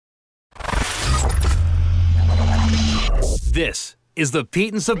This is the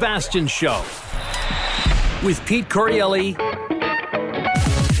Pete and Sebastian Show with Pete Corielli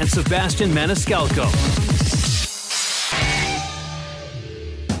and Sebastian Maniscalco.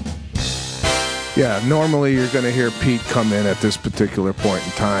 Yeah, normally you're going to hear Pete come in at this particular point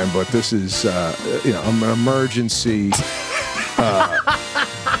in time, but this is, an emergency.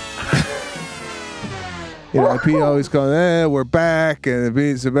 Pete always going, we're back, and the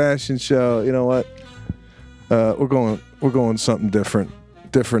Pete and Sebastian Show. You know what? We're going something different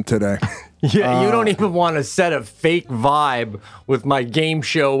today. Yeah, you don't even want to set a fake vibe with my game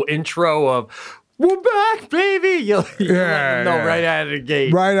show intro of "We're back, baby." You know, right out of the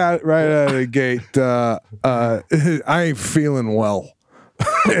gate. Right out of the gate. I ain't feeling well,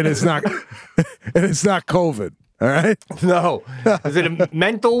 and it's not COVID. All right. No, is it a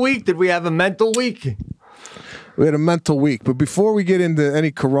mental week? Did we have a mental week? We had a mental week. But before we get into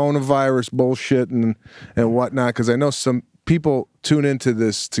any coronavirus bullshit and whatnot, because I know some people tune into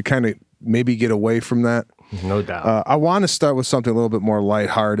this to kind of maybe get away from that. No doubt. I want to start with something a little bit more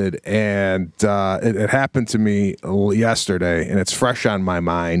lighthearted, and it happened to me yesterday, and it's fresh on my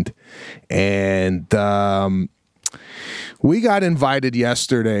mind. And we got invited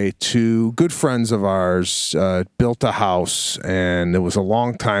yesterday to good friends of ours, built a house, and it was a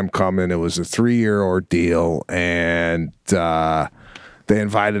long time coming. It was a 3-year ordeal, and they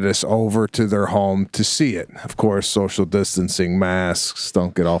invited us over to their home to see it. Of course, social distancing, masks,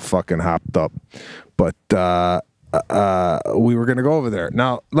 don't get all fucking hopped up. But we were going to go over there.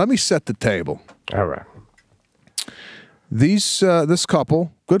 Now, let me set the table. All right. This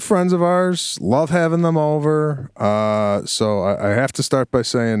couple, good friends of ours, love having them over. So I have to start by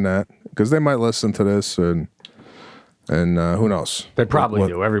saying that because they might listen to this, and who knows? They probably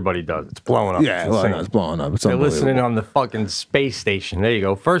do. Everybody does. It's blowing up. Yeah, it's blowing up. It's They're listening on the fucking space station. There you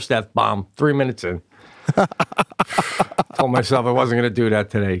go. First F-bomb, 3 minutes in. Told myself I wasn't going to do that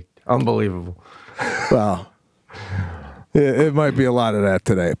today. Unbelievable. Well, it might be a lot of that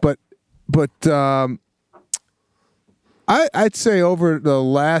today, but I'd say over the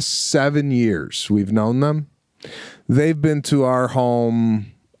last 7 years we've known them. They've been to our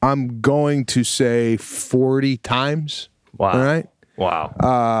home, I'm going to say 40 times. Wow. All right?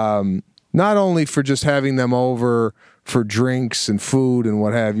 Wow. Not only for just having them over for drinks and food and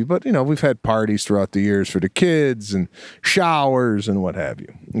what have you, but, we've had parties throughout the years for the kids and showers and what have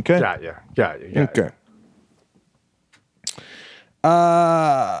you. Okay? Got you. Okay.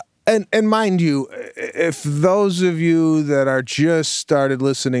 And mind you, if those of you that are just started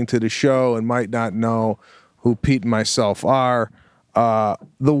listening to the show and might not know who Pete and myself are,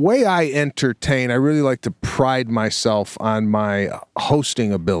 the way I entertain, I really like to pride myself on my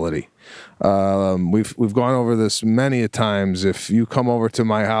hosting ability. We've gone over this many a times. If you come over to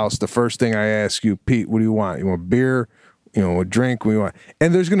my house, the first thing I ask you, Pete, what do you want? You want beer? A drink we want,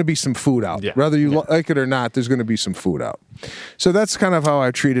 and there's going to be some food out. Yeah. Whether you like it or not, there's going to be some food out. So that's kind of how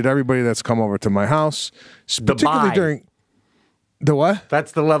I treated everybody that's come over to my house, particularly during the what?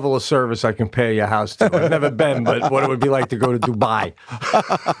 That's the level of service I compare your house to. I've never been, but what it would be like to go to Dubai.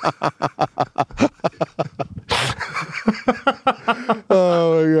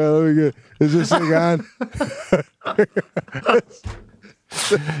 Oh my God! Let me get. Is this thing on?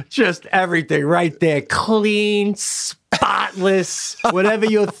 Just everything right there, clean, spotless. Whatever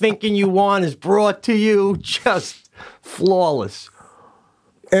you're thinking you want is brought to you, just flawless.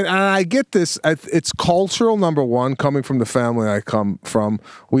 And I get this. It's cultural, number one, coming from the family I come from.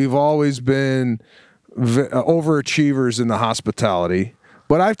 We've always been overachievers in the hospitality.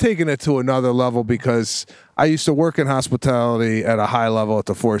 But I've taken it to another level because I used to work in hospitality at a high level at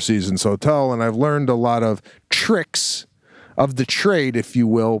the Four Seasons Hotel, and I've learned a lot of tricks of the trade, if you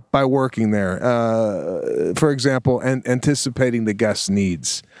will, by working there. For example, anticipating the guest's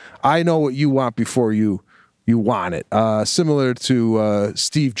needs. I know what you want before you want it. Similar to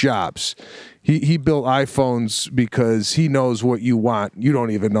Steve Jobs. He built iPhones because he knows what you want. You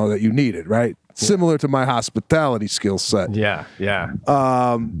don't even know that you need it, right? Similar to my hospitality skill set. Yeah.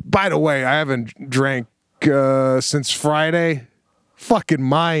 By the way, I haven't drank since Friday. Fucking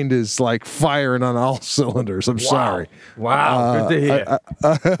mind is like firing on all cylinders. I'm sorry. Wow, good to hear.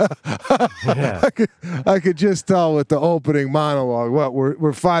 I could just tell with the opening monologue.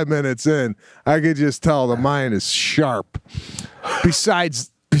 We're 5 minutes in. I could just tell the mind is sharp.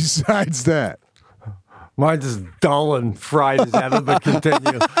 Besides that, mine's as dull and fried as ever, but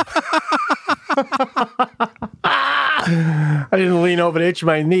continue. I didn't lean over to itch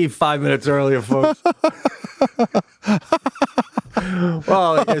my knee 5 minutes earlier, folks.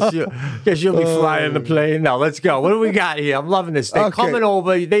 Well, I guess you'll be flying the plane. Now, let's go. What do we got here? I'm loving this. They're coming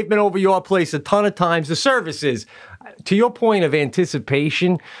over. They've been over your place a ton of times. The services, to your point of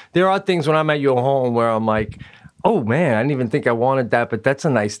anticipation, there are things when I'm at your home where I'm like, oh man, I didn't even think I wanted that, but that's a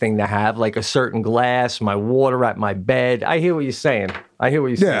nice thing to have, like a certain glass, my water at my bed. I hear what you're saying.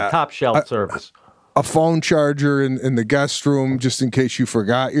 Top shelf service. A phone charger in the guest room just in case you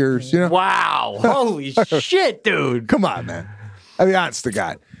forgot yours, you know? Wow. Holy shit, dude. Come on, man. I mean, honest to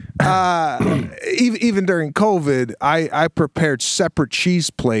God. Even during COVID, I prepared separate cheese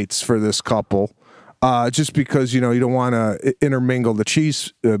plates for this couple just because, you don't want to intermingle the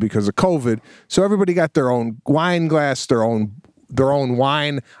cheese because of COVID. So everybody got their own wine glass, their own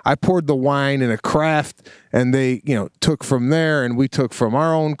wine. I poured the wine in a craft, and they, took from there, and we took from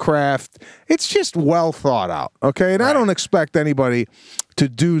our own craft. It's just well thought out, okay? And I don't expect anybody to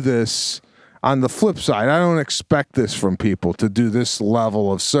do this on the flip side. I don't expect this from people to do this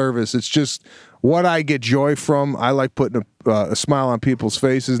level of service. It's just what I get joy from. I like putting a smile on people's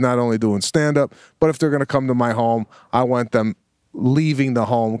faces, not only doing stand-up, but if they're going to come to my home, I want them leaving the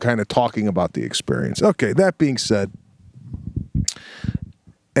home kind of talking about the experience. Okay, that being said,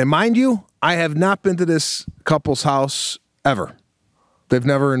 and mind you, I have not been to this couple's house ever. They've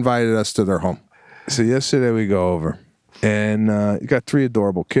never invited us to their home. So yesterday we go over, and you got 3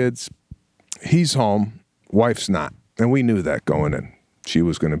 adorable kids. He's home, wife's not, and we knew that going in. She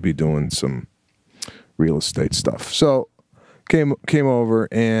was going to be doing some real estate stuff. So came over,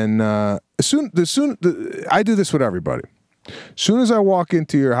 and I do this with everybody. As soon as I walk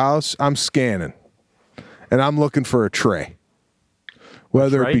into your house, I'm scanning, and I'm looking for a tray.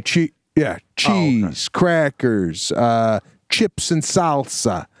 Whether it be cheese, crackers, chips and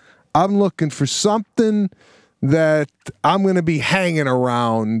salsa. I'm looking for something that I'm going to be hanging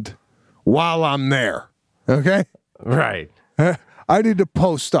around while I'm there. Okay? Right. I need to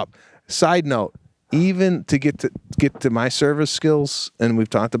post up. Side note, even to get to my service skills, and we've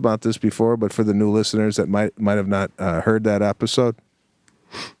talked about this before, but for the new listeners that might have not heard that episode,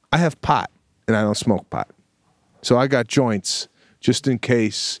 I have pot, and I don't smoke pot. So I got joints just in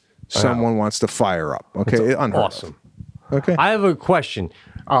case someone wants to fire up. Okay, awesome. Okay, I have a question,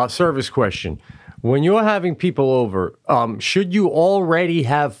 service question. When you're having people over, should you already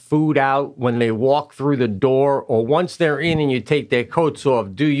have food out when they walk through the door, or once they're in and you take their coats off,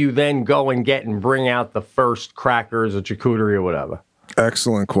 do you then go and get and bring out the first crackers or charcuterie or whatever?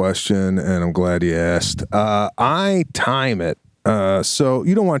 Excellent question, and I'm glad you asked. I time it so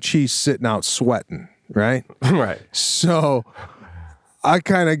you don't want cheese sitting out sweating, right? Right. So I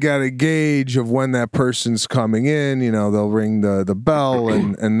kind of got a gauge of when that person's coming in. They'll ring the bell,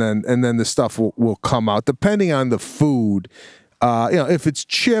 and then the stuff will come out depending on the food. If it's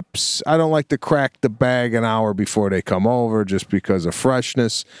chips, I don't like to crack the bag an hour before they come over just because of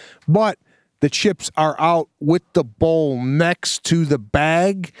freshness. But the chips are out with the bowl next to the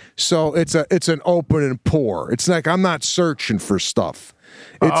bag, so it's an open and pour. It's like I'm not searching for stuff.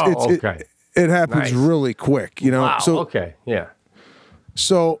 Okay. It happens really quick, Wow. So okay, yeah.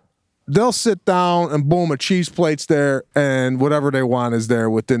 So they'll sit down and boom, a cheese plate's there, and whatever they want is there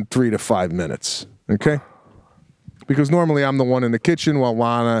within 3 to 5 minutes. Okay? Because normally I'm the one in the kitchen while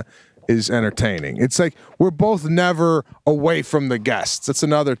Lana is entertaining. It's like we're both never away from the guests. That's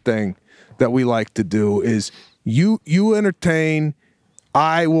another thing that we like to do is you entertain,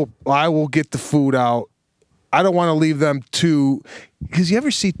 I will get the food out. I don't want to leave them because you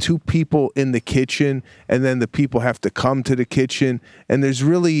ever see 2 people in the kitchen and then the people have to come to the kitchen, and there's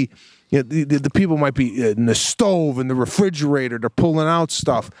really, the people might be in the stove and the refrigerator, they're pulling out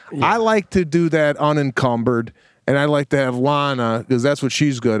stuff. Yeah. I like to do that unencumbered, and I like to have Lana, because that's what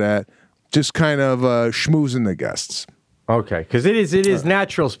she's good at, just kind of schmoozing the guests. Okay, because it is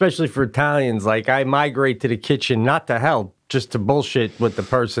natural, especially for Italians. Like, I migrate to the kitchen not to help, just to bullshit with the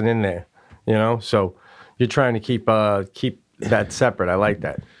person in there, so you're trying to keep that separate. I like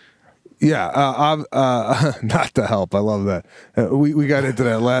that. Yeah, not to help. I love that. We got into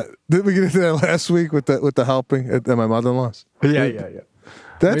that did we get into that last week with the helping at my mother-in-law's? Yeah. Did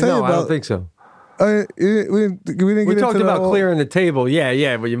I tell you about? I don't think so. We didn't get we talked into about clearing the table.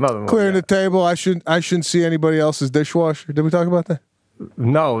 Yeah, but your mother-in-law. Clearing the table. I shouldn't see anybody else's dishwasher. Did we talk about that?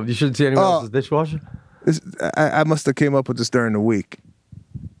 No, you shouldn't see anyone else's dishwasher. I must have came up with this during the week.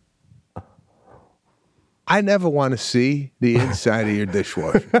 I never want to see the inside of your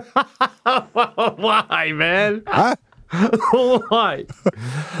dishwasher. Why, man? Huh? Why?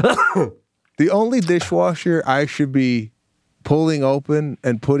 The only dishwasher I should be pulling open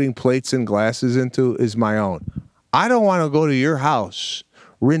and putting plates and glasses into is my own. I don't want to go to your house,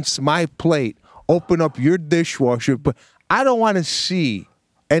 rinse my plate, open up your dishwasher, but I don't want to see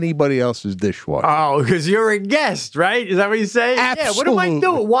anybody else's dishwasher. Oh, because you're a guest, right? Is that what you say? Absolutely. Yeah, what am I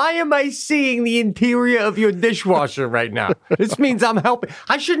doing? Why am I seeing the interior of your dishwasher right now? This means I'm helping.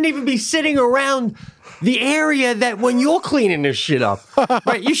 I shouldn't even be sitting around the area that when you're cleaning this shit up.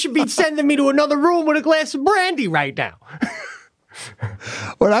 Right? You should be sending me to another room with a glass of brandy right now.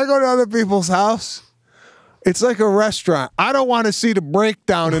 When I go to other people's house, it's like a restaurant. I don't want to see the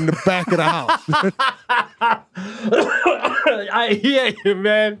breakdown in the back of the house. I hear you,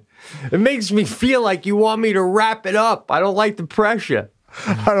 man. It makes me feel like you want me to wrap it up. I don't like the pressure.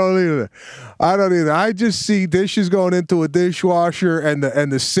 I don't either. I just see dishes going into a dishwasher and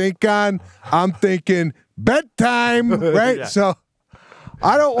the sink on. I'm thinking bedtime, right? Yeah. So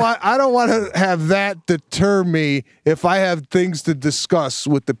I don't want to have that deter me if I have things to discuss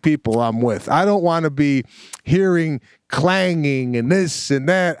with the people I'm with. I don't want to be hearing clanging and this and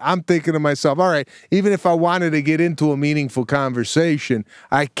that. I'm thinking to myself, all right, even if I wanted to get into a meaningful conversation,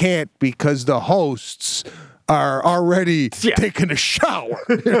 I can't because the hosts are already taking a shower.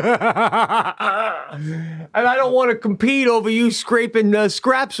 And I don't want to compete over you scraping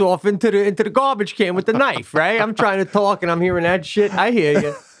scraps off into the garbage can with the knife, right? I'm trying to talk and I'm hearing that shit. I hear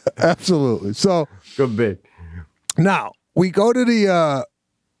you. Absolutely. So good bit. Now we go to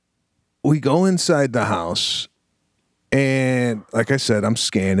we go inside the house, and like I said, I'm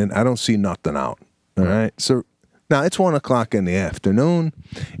scanning. I don't see nothing out. All right. So now it's 1 o'clock in the afternoon.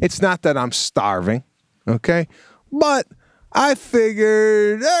 It's not that I'm starving. Okay, but I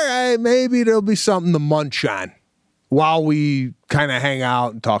figured, all right, maybe there'll be something to munch on while we kind of hang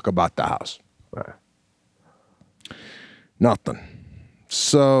out and talk about the house. Right. Nothing.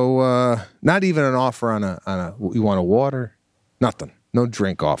 So not even an offer on a you want a water? Nothing. No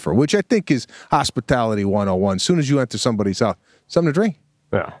drink offer, which I think is hospitality 101. As soon as you enter somebody's house, something to drink?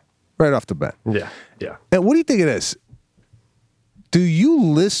 Yeah. Right off the bat. Yeah. Yeah. And what do you think it is? Do you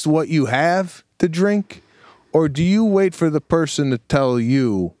list what you have to drink, or do you wait for the person to tell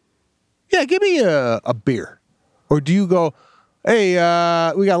you, yeah, give me a beer? Or do you go, hey,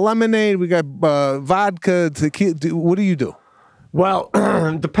 we got lemonade, we got vodka, tequila. What do you do? Well,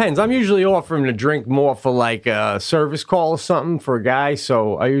 depends. I'm usually offering to drink more for like a service call or something for a guy,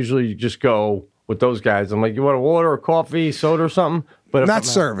 so I usually just go with those guys. I'm like, you want a water or coffee, soda or something? But Not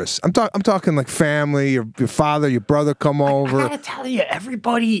service. I'm talking like family, your father, your brother come over. I gotta tell you,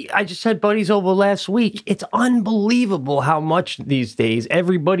 everybody, I just had buddies over last week. It's unbelievable how much these days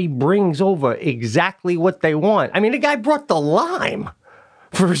everybody brings over exactly what they want. I mean, the guy brought the lime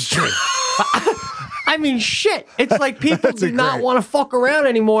for his drink. I mean, shit. It's like people do not want to fuck around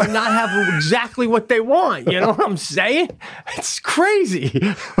anymore and not have exactly what they want. You know what I'm saying? It's crazy.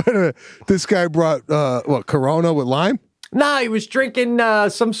 Wait a minute. This guy brought, what, Corona with lime? Nah, he was drinking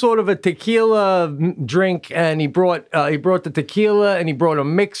some sort of a tequila drink, and he brought the tequila, and he brought a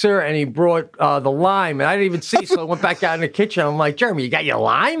mixer, and he brought the lime, and I didn't even see, so I went back out in the kitchen. I'm like, Jeremy, you got your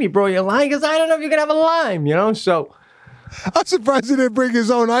lime? You brought your lime? He goes, I don't know if you can have a lime, you know? So I'm surprised he didn't bring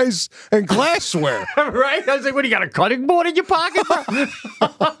his own ice and glassware. right? I was like, what, you got a cutting board in your pocket?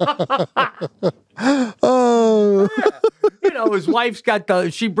 Oh. You know, his wife's got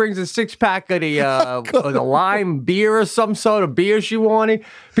she brings a 6-pack of the lime beer or some sort of beer she wanted,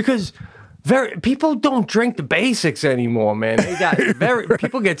 because people don't drink the basics anymore, man. They got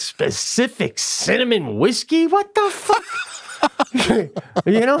people get specific cinnamon whiskey. What the fuck?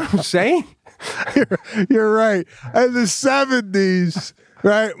 You know what I'm saying? You're right. In the 70s,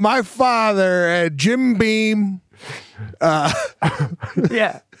 right? My father had Jim Beam.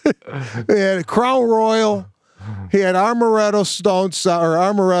 Yeah. He had Crown Royal. He had Amaretto Stone Sour, or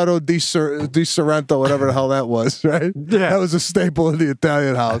Amaretto di Sorrento, whatever the hell that was, right? Yeah. That was a staple in the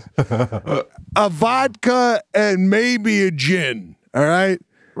Italian house. A vodka and maybe a gin, all right?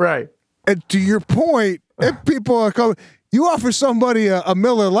 Right. And to your point, if people are coming, you offer somebody a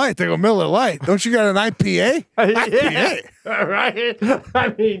Miller Lite, they go, Miller Lite? Don't you got an IPA? IPA? Yeah. Right?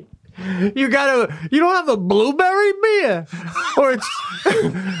 I mean, you don't have a blueberry beer, or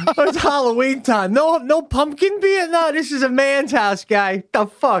it's Halloween time. No pumpkin beer. No, this is a man's house, guy. The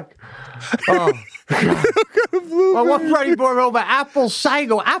fuck. Oh. Well, one buddy brought over apple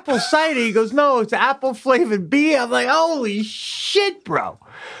cider. Apple cider. He goes, no, it's apple flavored beer. I'm like, holy shit, bro.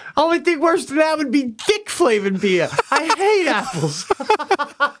 Only thing worse than that would be dick flavored beer. I hate apples.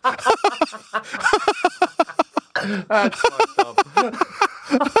 That's fucked up.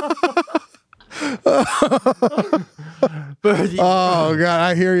 Oh God,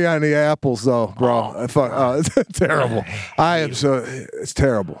 I hear you on the apples though, bro. It's terrible. It's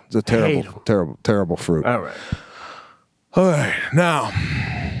terrible. It's a terrible fruit. All right. Now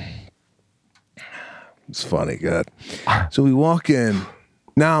it's funny, God. So we walk in.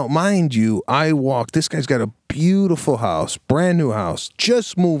 Now, mind you, I walked. This guy's got a beautiful house, brand new house,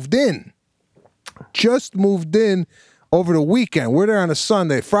 just moved in. Just moved in over the weekend. We're there on a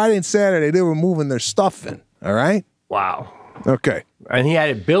Sunday. Friday and Saturday, they were moving their stuff in. All right? Wow. Okay. And he had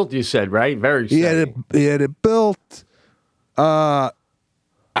it built, you said, right? Very exciting. He had it built. I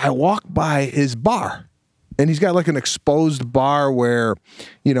walked by his bar, and he's got like an exposed bar where,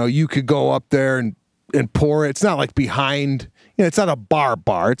 you know, you could go up there and pour it. It's not like behind, you know, it's not a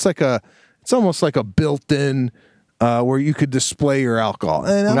bar. It's like it's almost like a built-in where you could display your alcohol.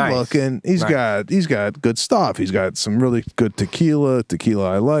 And I'm looking, he's got good stuff. He's got some really good tequila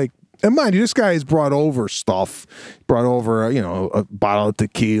I like. And mind you, this guy has brought over stuff. Brought over, you know, a bottle of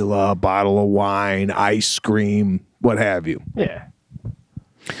tequila, a bottle of wine, ice cream, what have you. Yeah.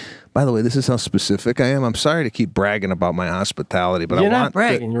 By the way, this is how specific I am. I'm sorry to keep bragging about my hospitality, but you're not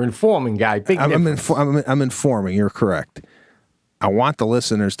bragging. You're informing, guy. I'm informing. You're correct. I want the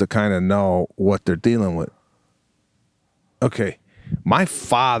listeners to kind of know what they're dealing with. Okay, my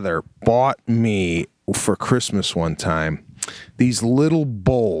father bought me for Christmas one time these little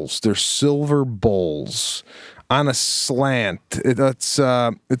bowls. They're silver bowls on a slant. It's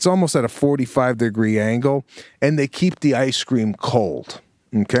almost at a 45-degree angle, and they keep the ice cream cold.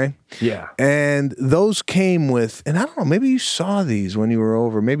 Okay? Yeah. And those came with, and I don't know, maybe you saw these when you were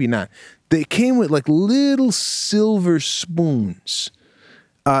over, maybe not. They came with like little silver spoons.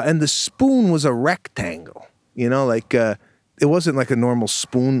 And the spoon was a rectangle, you know, like it wasn't like a normal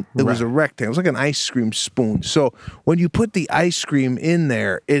spoon. It was a rectangle. It was like an ice cream spoon. So when you put the ice cream in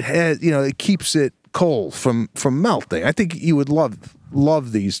there, it has, you know, it keeps it cold from melting. I think you would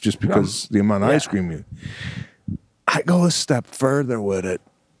love these just because the amount of ice cream you. I go a step further with it.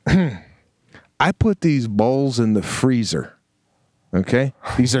 I put these bowls in the freezer. Okay?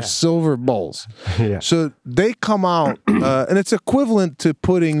 These are silver bowls. Yeah. So they come out, and it's equivalent to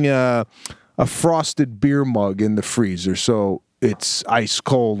putting a frosted beer mug in the freezer. So it's ice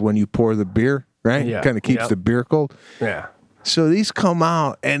cold when you pour the beer, right? Yeah. It kind of keeps the beer cold. Yeah. So these come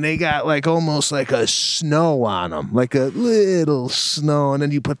out, and they got like almost like a snow on them, like a little snow. And then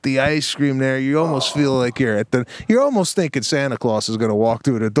you put the ice cream there. You almost feel like you're almost thinking Santa Claus is going to walk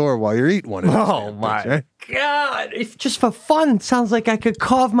through the door while you're eating one of these. Oh, my God. If just for fun, it sounds like I could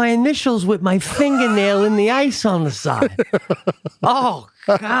carve my initials with my fingernail in the ice on the side. Oh,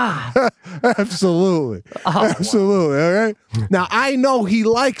 God. Absolutely. Absolutely. All right. Now, I know he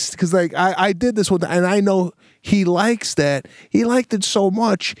likes, because like I did this with, and I know he likes that. He liked it so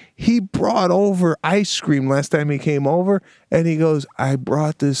much, he brought over ice cream last time he came over, and he goes, I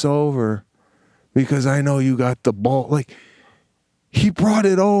brought this over because I know you got the bowl. Like, he brought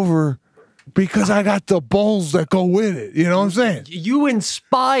it over because I got the bowls that go with it. You know what I'm saying? You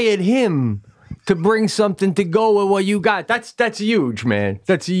inspired him to bring something to go with what you got. That's huge, man.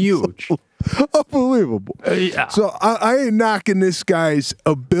 That's huge. Unbelievable. Yeah. So I ain't knocking this guy's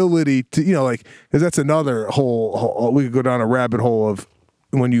ability to, you know, like, because that's another whole, we could go down a rabbit hole of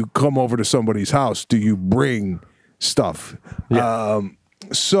when you come over to somebody's house, do you bring stuff? Yeah.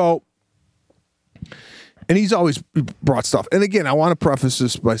 And he's always brought stuff. And again, I want to preface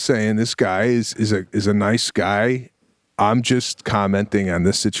this by saying this guy is a nice guy. I'm just commenting on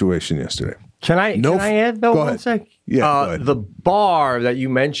this situation yesterday. Can I add though? Go one ahead. sec? Yeah, go ahead. The bar that you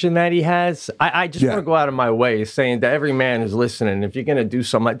mentioned that he has, I just want to go out of my way saying to every man who's listening, if you're going to do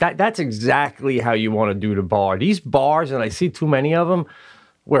something like that, that's exactly how you want to do the bar. These bars, and I see too many of them,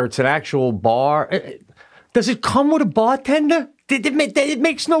 where it's an actual bar. Does it come with a bartender? It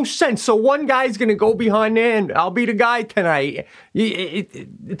makes no sense. So one guy's going to go behind there and I'll be the guy tonight.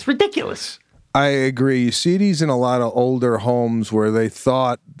 It's ridiculous. I agree. You see these in a lot of older homes where they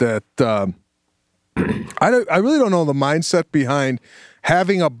thought that I really don't know the mindset behind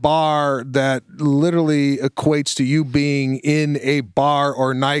having a bar that literally equates to you being in a bar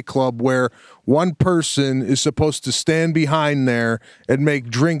or nightclub where one person is supposed to stand behind there and make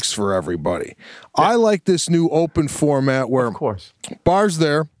drinks for everybody. Yeah. I like this new open format where, of course, bar's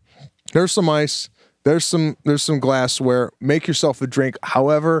there's some ice, there's some glassware, make yourself a drink.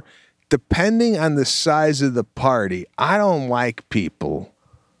 However, depending on the size of the party, I don't like people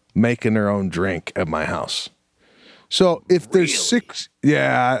making their own drink at my house. So if there's six,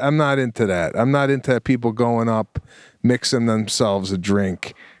 I'm not into that. I'm not into people going up, mixing themselves a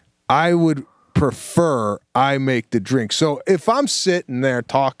drink. I would prefer I make the drink. So if I'm sitting there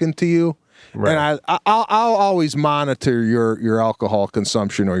talking to you, and I'll always monitor your alcohol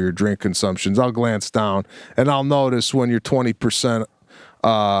consumption or your drink consumptions. I'll glance down and I'll notice when you're 20%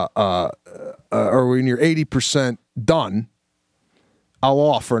 or when you're 80% done, I'll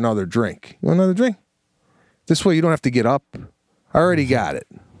offer another drink. You want another drink? This way you don't have to get up. I already got it.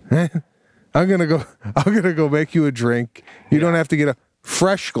 I'm gonna go make you a drink. You don't have to get a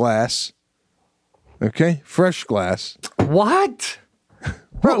fresh glass. Okay? Fresh glass. What?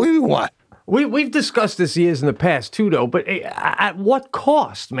 What? We've discussed this years in the past too, though. But at what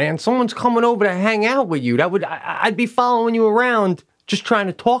cost, man? Someone's coming over to hang out with you. I'd be following you around, just trying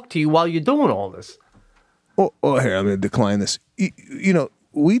to talk to you while you're doing all this. Oh, here, I'm going to decline this. You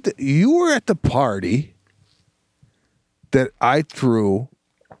were at the party that I threw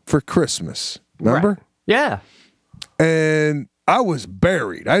for Christmas. Remember? Right. Yeah. And I was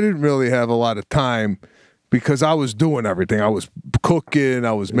buried. I didn't really have a lot of time because I was doing everything. I was cooking.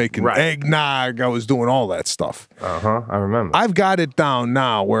 I was making eggnog. I was doing all that stuff. I remember. I've got it down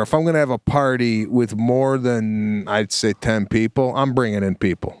now where if I'm going to have a party with more than, I'd say, 10 people, I'm bringing in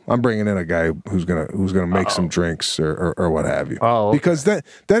people. I'm bringing in a guy who's gonna make some drinks or what have you. Oh, okay. Because then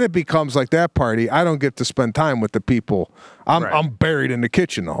it becomes like that party. I don't get to spend time with the people. I'm buried in the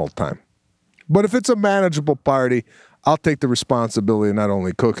kitchen the whole time. But if it's a manageable party, I'll take the responsibility of not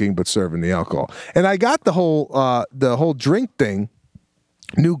only cooking but serving the alcohol. And I got the whole drink thing,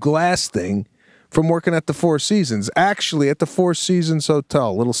 new glass thing, from working at the Four Seasons. Actually, at the Four Seasons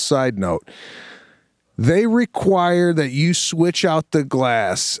Hotel, little side note, they require that you switch out the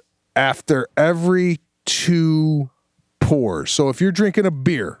glass after every 2 pours. So if you're drinking a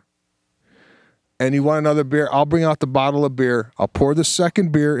beer and you want another beer, I'll bring out the bottle of beer. I'll pour the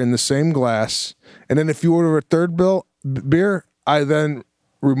second beer in the same glass. And then if you order a third beer, I then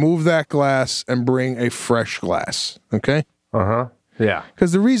remove that glass and bring a fresh glass. Okay? Yeah.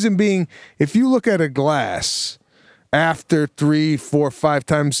 Because the reason being, if you look at a glass after 3, 4, 5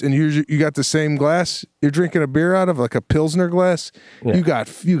 times, and you got the same glass you're drinking a beer out of, like a Pilsner glass, you got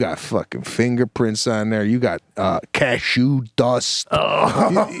fucking fingerprints on there. You got cashew dust.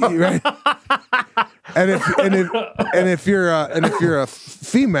 Right? and if you're a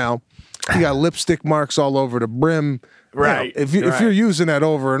female, you got lipstick marks all over the brim. Right. You know, if you're using that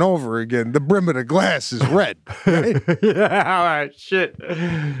over and over again, the brim of the glass is red. Right? Yeah, all right, shit.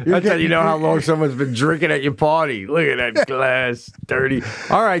 That's how you know how long someone's been drinking at your party. Look at that glass, dirty.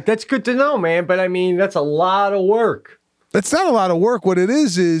 All right, that's good to know, man. But I mean, that's a lot of work. It's not a lot of work. What it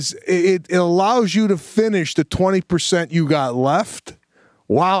is it allows you to finish the 20% you got left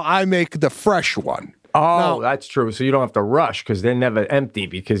while I make the fresh one. Oh, that's true. So you don't have to rush because they're never empty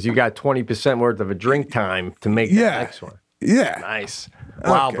because you got 20% worth of a drink time to make the next one. Yeah. Nice.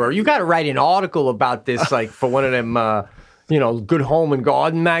 Wow, bro. You got to write an article about this, like for one of them, Good Home and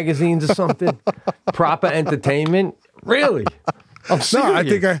Garden magazines or something. Proper entertainment. Really? I'm serious. No, I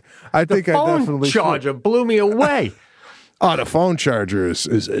think I definitely phone charger blew me away. Oh, the phone charger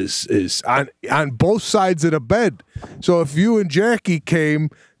is on both sides of the bed. So if you and Jackie came,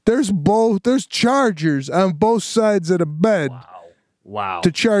 there's chargers on both sides of the bed. Wow.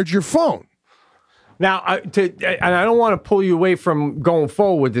 To charge your phone. Now, and I don't want to pull you away from going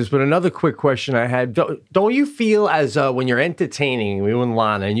forward with this, but another quick question I had. Don't you feel as when you're entertaining, you and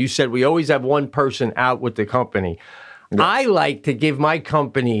Lana, and you said we always have one person out with the company. Yeah. I like to give my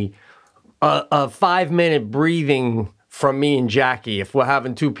company a 5-minute breathing from me and Jackie. If we're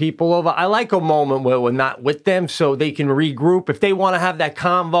having 2 people over, I like a moment where we're not with them so they can regroup. If they want to have that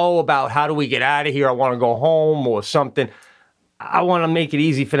convo about how do we get out of here, I want to go home or something, I want to make it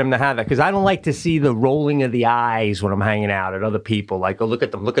easy for them to have that because I don't like to see the rolling of the eyes when I'm hanging out at other people. Like, oh, look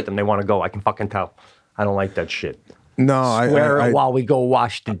at them, they want to go. I can fucking tell. I don't like that shit. No, Swear it while we go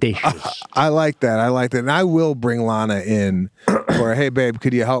wash the dishes. I like that. And I will bring Lana in for, hey, babe,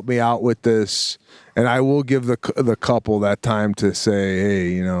 could you help me out with this? And I will give the couple that time to say, hey,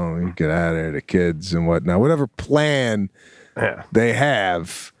 you get out of there, the kids and whatnot. Whatever plan they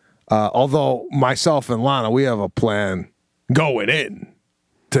have. Although myself and Lana, we have a plan going in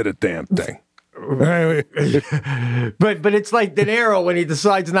to the damn thing. but it's like De Niro when he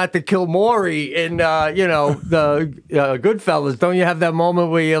decides not to kill Maury in the Goodfellas. Don't you have that moment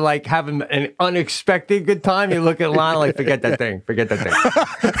where you're like having an unexpected good time? You look at Lana like, forget that thing.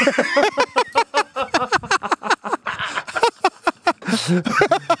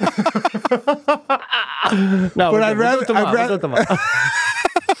 No, but I'd rather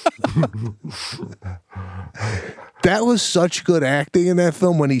that was such good acting in that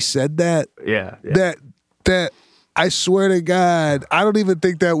film when he said that. Yeah. That I swear to God, I don't even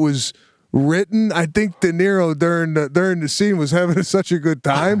think that was written. I think De Niro during the scene was having such a good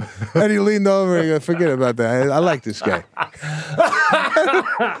time, and he leaned over and goes, forget about that. I like this guy. I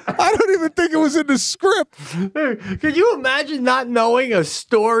don't even think it was in the script. Could you imagine not knowing a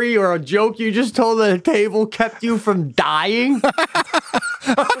story or a joke you just told at a table kept you from dying?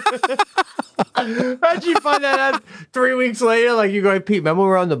 How'd you find that out 3 weeks later? Like, you go, hey, Pete, remember we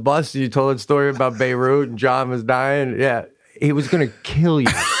were on the bus and you told that story about Beirut and John was dying? Yeah, he was going to kill you.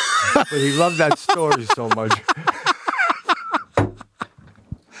 But he loved that story so much.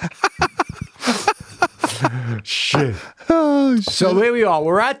 Shit. Oh, shit. So here we are.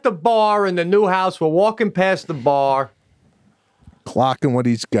 We're at the bar in the new house. We're walking past the bar. Clocking what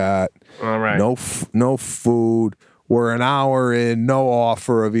he's got. All right. No food. We're an hour in, no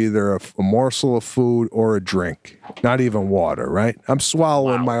offer of either a morsel of food or a drink. Not even water, right? I'm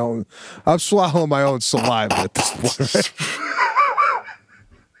swallowing my own saliva at this point. Right?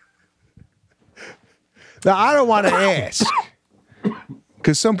 Now I don't want to ask.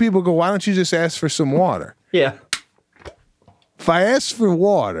 Because some people go, why don't you just ask for some water? Yeah. If I ask for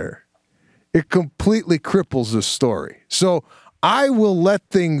water, it completely cripples the story. So I will let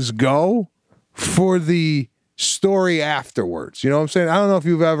things go for the story afterwards. You know what I'm saying? I don't know if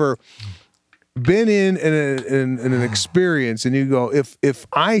you've ever been in an experience and you go, if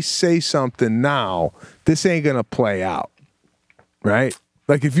I say something now, this ain't gonna play out, right?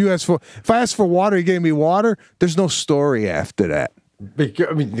 Like if I ask for water, you gave me water. There's no story after that.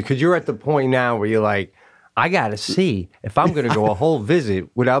 Because you're at the point now where you're like, I gotta see if I'm gonna go a whole visit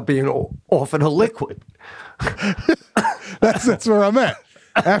without being offered a liquid. That's where I'm at.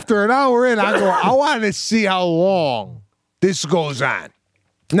 After an hour in, I go, I want to see how long this goes on.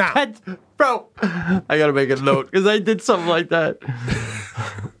 Now, bro, I gotta make a note because I did something like that.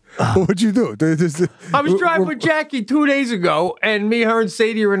 What'd you do? I was driving with Jackie 2 days ago, and me, her, and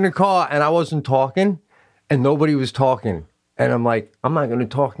Sadie were in the car, and I wasn't talking, and nobody was talking. And I'm like, I'm not going to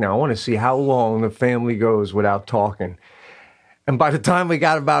talk now. I want to see how long the family goes without talking. And by the time we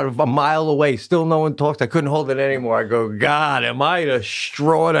got about a mile away, still no one talks. I couldn't hold it anymore. I go, God, am I the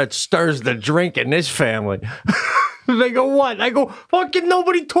straw that stirs the drink in this family? They go, what? I go, fucking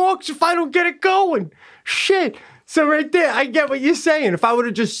nobody talks if I don't get it going. Shit. So right there, I get what you're saying. If I would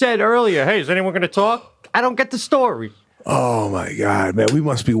have just said earlier, hey, is anyone going to talk? I don't get the story. Oh, my God, man. We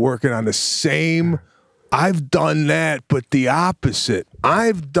must be working on the same... I've done that, but the opposite.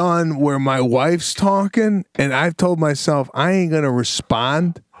 I've done where my wife's talking, and I've told myself I ain't going to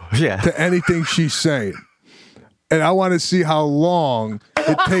respond to anything she's saying. And I want to see how long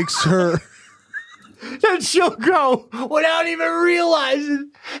it takes her. Then she'll go without even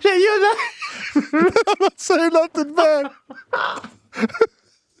realizing that you're not. I'm not saying nothing bad.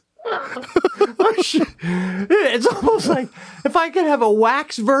 Oh, shit. It's almost like if I could have a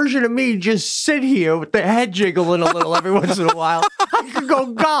wax version of me just sit here with the head jiggling a little every once in a while, I could go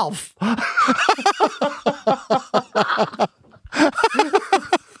golf.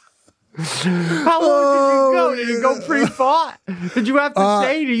 How long did you go? Did it go pretty far? Did you have to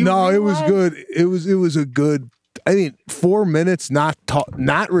say to you? No, it was good. It was a good. I mean, 4 minutes not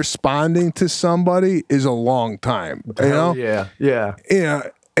responding to somebody is a long time. You know? Yeah. Yeah.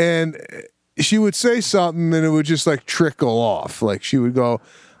 And she would say something and it would just like trickle off. Like she would go,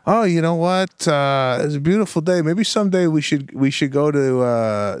 oh, you know what? It's a beautiful day. Maybe someday we should go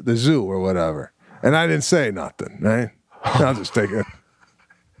to the zoo or whatever. And I didn't say nothing, right? I'll just take it.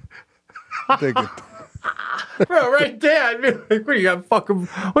 Take it. Bro, right there, I'd be like, what, you got fucking,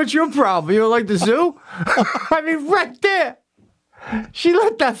 what's your problem? You don't like the zoo? I mean, right there. She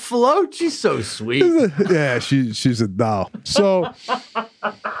let that float. She's so sweet. Yeah, she's a doll. So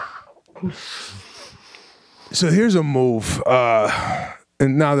here's a move.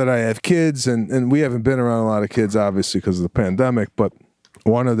 And now that I have kids, and we haven't been around a lot of kids, obviously, because of the pandemic, but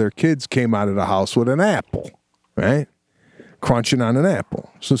one of their kids came out of the house with an apple, right? Crunching on an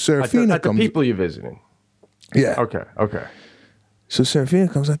apple. So Serafina comes. The people you're visiting. Yeah. Okay. So Serafina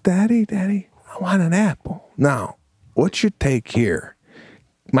comes like, Daddy, I want an apple. Now, what's your take here?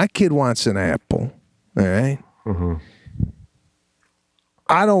 My kid wants an apple, all right? Mm-hmm.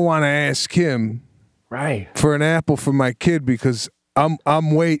 I don't want to ask him for an apple for my kid because I'm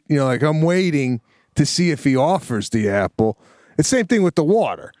waiting to see if he offers the apple. It's the same thing with the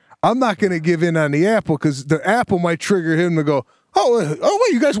water. I'm not going to give in on the apple because the apple might trigger him to go, oh,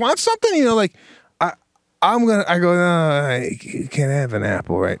 wait, you guys want something? You know, like I go, no, you can't have an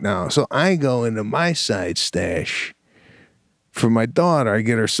apple right now. So I go into my side stash for my daughter. I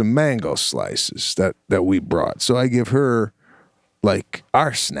get her some mango slices that we brought. So I give her like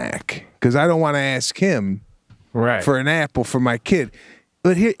our snack because I don't want to ask him for an apple for my kid.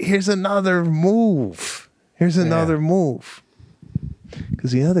 But here's another move. Move.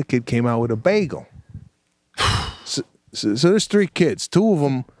 Because the other kid came out with a bagel. So there's 3 kids. 2 of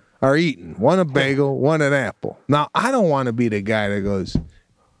them are eating. 1 a bagel, 1 an apple. Now, I don't want to be the guy that goes,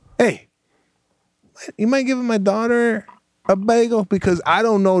 hey, you mind giving my daughter a bagel? Because I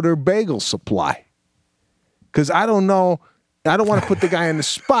don't know their bagel supply. Because I don't know. I don't want to put the guy in the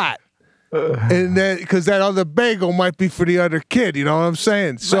spot. And then, because that other bagel might be for the other kid. You know what I'm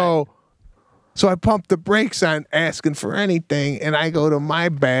saying? So I pump the brakes on asking for anything, and I go to my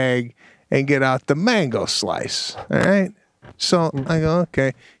bag and get out the mango slice. All right? So I go,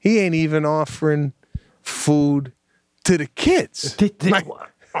 okay. He ain't even offering food to the kids.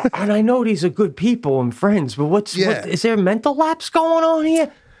 And I know these are good people and friends, but what is there a mental lapse going on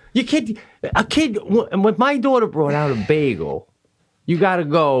here? A kid, when my daughter brought out a bagel, you got to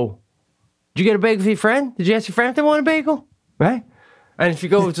go, did you get a bagel for your friend? Did you ask your friend if they want a bagel? Right? And if you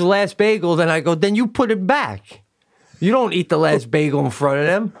go, it's the last bagel, then I go, then you put it back. You don't eat the last bagel in front of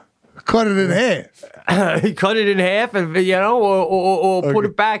them. Cut it in half. Cut it in half, and or put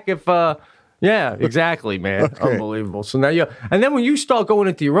it back if. Yeah, exactly, man. Okay. Unbelievable. So now and then when you start going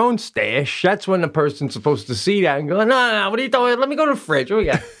into your own stash, that's when the person's supposed to see that and go, no, what are you doing? Let me go to the fridge. What we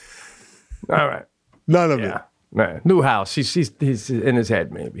got? All right. None of it. Man. New house. He's in his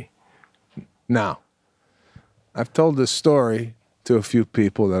head, maybe. Now, I've told this story to a few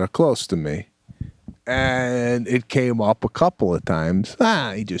people that are close to me, and it came up a couple of times.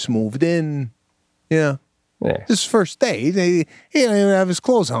 He just moved in. Yeah. This is first day. He don't even have his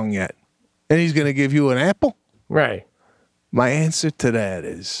clothes hung yet. And he's going to give you an apple? Right. My answer to that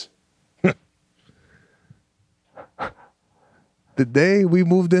is, the day we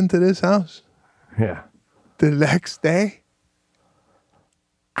moved into this house, the next day,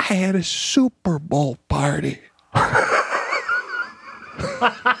 I had a Super Bowl party.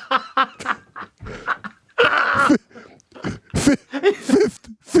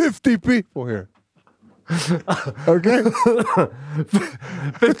 50 people here. Okay?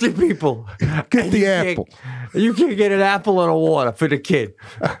 50 people. Get the apple. You can't get an apple and a water for the kid.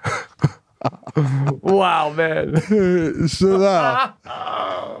 Wow, man. So now,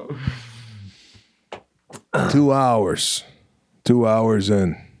 2 hours. 2 hours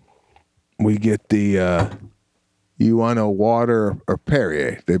in, we get the, you want a water or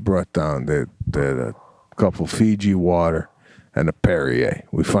Perrier? They brought down a couple Fiji water and a Perrier.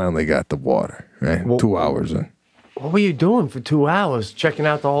 We finally got the water, right? Well, 2 hours in. What were you doing for 2 hours? Checking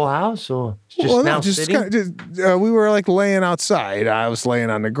out the whole house, or we were like laying outside. I was laying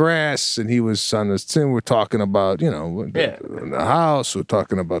on the grass, and he was on his thing. We're talking about, the house. We're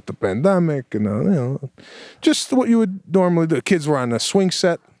talking about the pandemic, and just what you would normally do. The kids were on the swing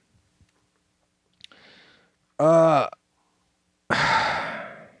set. Their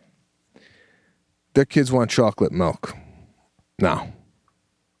kids want chocolate milk now.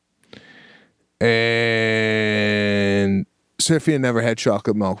 And Sophia never had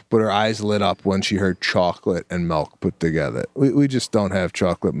chocolate milk, but her eyes lit up when she heard chocolate and milk put together. We just don't have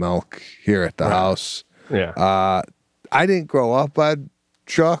chocolate milk here at the house. Yeah. I didn't grow up on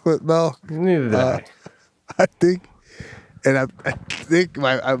chocolate milk. Neither did I. I think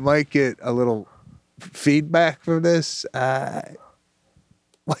I might get a little feedback from this. White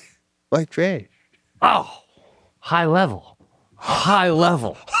trash. Oh, high level. High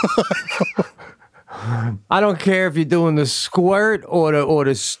level. I don't care if you're doing the squirt or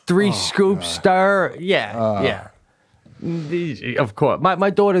the three scoop stir. Yeah. Of course. My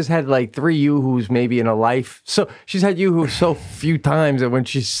daughter's had like 3 Yoo-hoos maybe in her life. So she's had Yoo-hoos so few times that when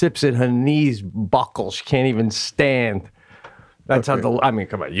she sips it, her knees buckle. She can't even stand. That's how come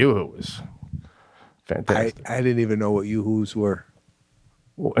on, Yoo-hoo is fantastic. I didn't even know what Yoo-hoos were.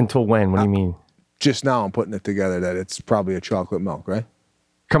 Until when? What do you mean? Just now I'm putting it together that it's probably a chocolate milk, right?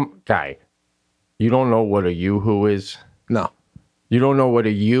 Guy, you don't know what a Yoo-hoo is? No. You don't know what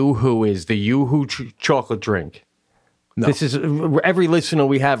a Yoo-hoo is, the Yoo-hoo chocolate drink? No. This is, every listener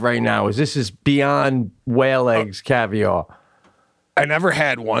we have right now, this is beyond whale eggs, caviar. I never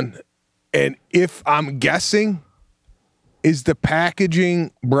had one. And if I'm guessing, is the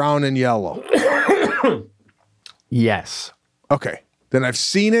packaging brown and yellow? Yes. Okay. Then I've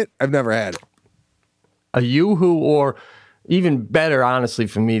seen it. I've never had it. A Yoo-hoo, or even better, honestly,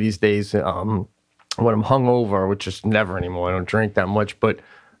 for me these days, when I'm hungover, which is never anymore, I don't drink that much, but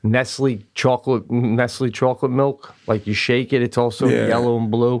Nestle chocolate milk, like you shake it, it's also yellow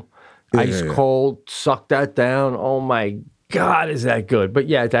and blue, ice cold, suck that down. Oh my God, is that good? But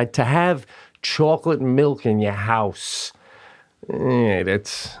yeah, to have chocolate milk in your house,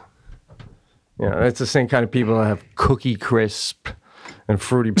 that's the same kind of people that have Cookie Crisp and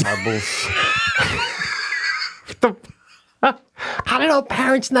Fruity Pebbles. How did our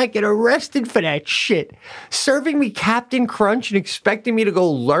parents not get arrested for that shit? Serving me Captain Crunch and expecting me to go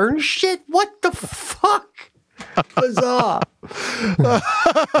learn shit? What the fuck? Bizarre.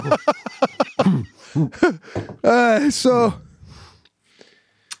 So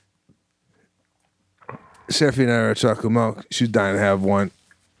Seffi and I are at chocolate milk. She's dying to have one.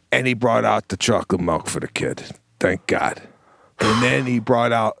 And he brought out the chocolate milk for the kid. Thank God. And then he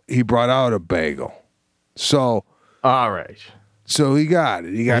brought out a bagel. So all right. So he got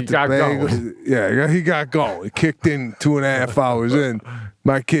it. He got the bagel. Going. Yeah, he got going. He kicked in 2.5 hours in.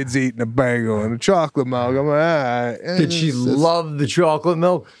 My kid's eating a bagel and a chocolate milk. I'm like, all right. Did she love the chocolate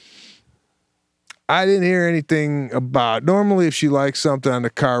milk? I didn't hear anything about. Normally, if she likes something on the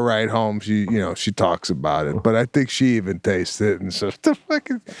car ride home, she talks about it. But I think she even tasted it and says, "The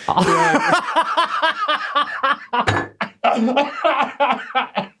fucking."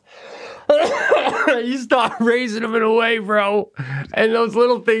 You start raising them in a way, bro, and those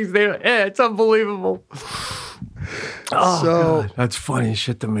little things. It's unbelievable. Oh, God. That's funny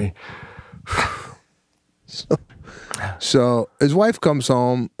shit to me. So his wife comes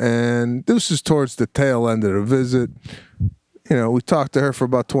home, and this is towards the tail end of the visit. You know, we talked to her for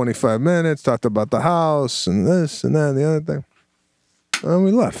about 25 minutes, talked about the house and this and that and the other thing. And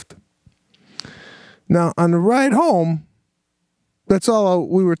we left. Now, on the ride home, that's all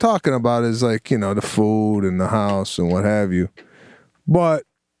we were talking about is like, the food and the house and what have you. But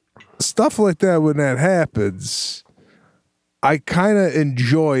stuff like that, when that happens, I kind of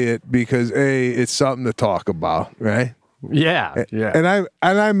enjoy it because it's something to talk about, right? Yeah, yeah.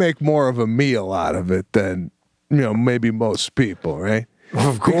 And I make more of a meal out of it than maybe most people, right?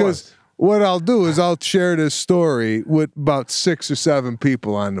 Of course. Because what I'll do is I'll share this story with about 6 or 7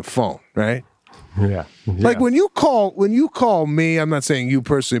 people on the phone, right? Yeah. Like when you call me, I'm not saying you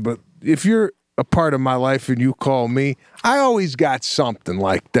personally, but if you're a part of my life and you call me, I always got something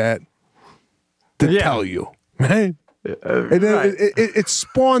like that to tell you, right? And then it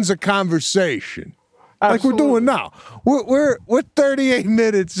spawns a conversation. Absolutely. Like we're doing now. We're 38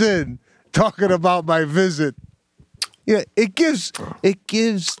 minutes in talking about my visit. Yeah, it gives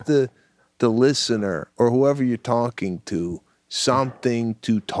the listener or whoever you're talking to something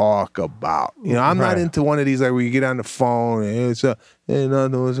to talk about. I'm not into one of these like where you get on the phone and it's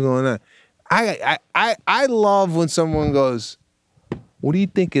nothing what's going on. I love when someone goes, "What do you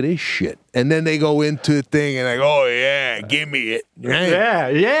think of this shit?" And then they go into a thing and like, "Oh yeah, give me it." Right?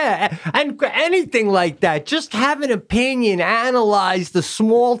 Yeah. And anything like that, just have an opinion, analyze the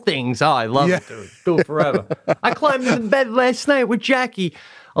small things. Oh, I love it, dude. Do it forever. I climbed into bed last night with Jackie,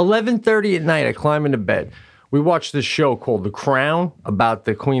 11:30 at night. I climb into bed. We watched this show called The Crown about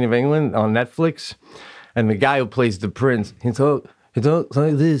the Queen of England on Netflix, and the guy who plays the prince, he talks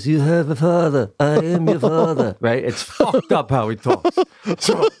like this: "You have a father, I am your father." Right? It's fucked up how he talks.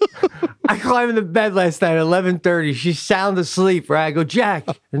 So I climb into bed last night at 11:30. She's sound asleep, right? I go, "Jack,"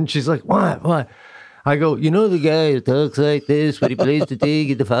 and she's like, "What?" I go, "The guy who talks like this when he plays the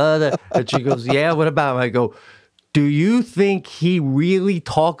thing, the father?" And she goes, "Yeah, what about him?" I go, "Do you think he really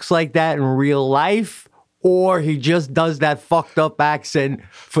talks like that in real life, or he just does that fucked up accent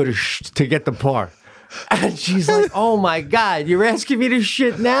to get the part?" And she's like, "Oh my God, you're asking me this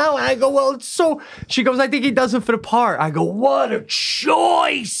shit now?" And I go, "Well, it's so..." She goes, "I think he does it for the part." I go, "What a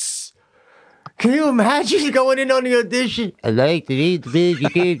choice." Can you imagine going in on the audition? "I like to eat the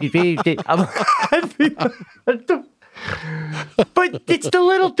But it's the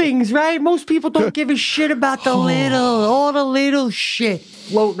little things, right? Most people don't give a shit about all the little shit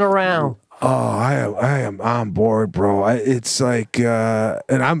floating around. Oh, I am on board, bro. It's like,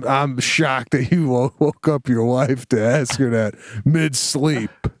 and I'm shocked that you woke up your wife to ask her that mid-sleep,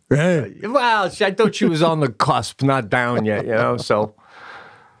 right? Well, I thought she was on the cusp, not down yet, So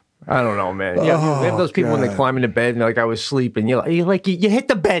I don't know, man. Yeah, we have those people when they climb into bed and like I was sleeping. You hit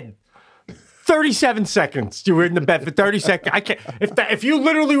the bed. 37 seconds. You were in the bed for 30 seconds. I can't. If you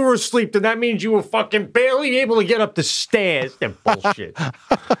literally were asleep, then that means you were fucking barely able to get up the stairs. That bullshit,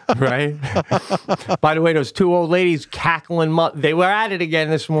 right? By the way, those 2 old ladies cackling. They were at it again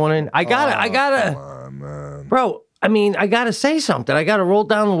this morning. I gotta. Come on, man. Bro, I gotta say something. I gotta roll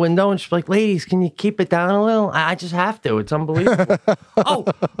down the window and she's like, "Ladies, can you keep it down a little?" I just have to. It's unbelievable. Oh,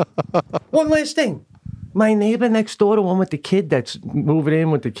 one last thing. My neighbor next door, the one with the kid that's moving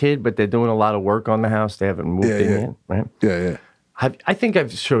in with the kid, but they're doing a lot of work on the house. They haven't moved in yet, right? Yeah. I think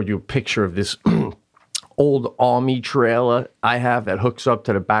I've showed you a picture of this old army trailer I have that hooks up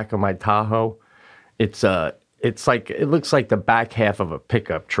to the back of my Tahoe. It looks like the back half of a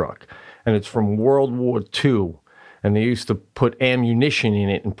pickup truck, and it's from World War II. And they used to put ammunition in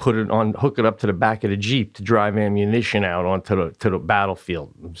it and hook it up to the back of the Jeep to drive ammunition out onto the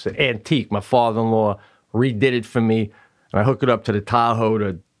battlefield. It's an antique. My father-in-law redid it for me, and I hook it up to the Tahoe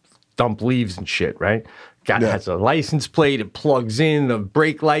to dump leaves and shit, right? has a license plate. It plugs in the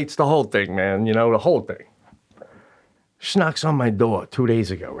brake lights, the whole thing, man. You know, the whole thing. She knocks on my door 2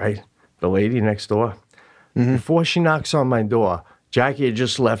 days ago, right? The lady next door. Before she knocks on my door, Jackie had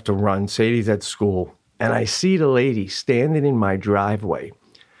just left to run. Sadie's at school. And I see the lady standing in my driveway.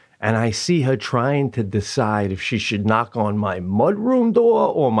 And I see her trying to decide if she should knock on my mudroom door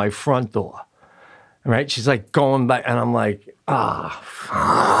or my front door. Right? She's like going back. And I'm like,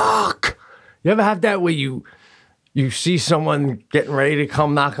 fuck. You ever have that where you see someone getting ready to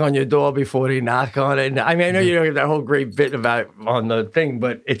come knock on your door before they knock on it? I mean, I know you don't get that whole great bit about it on the thing,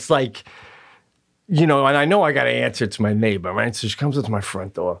 but it's like, you know, and I know I got to answer to my neighbor, right? So she comes up to my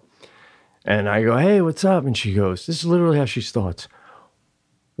front door. And I go, hey, what's up? And she goes, this is literally how she starts.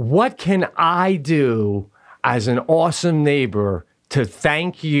 What can I do as an awesome neighbor to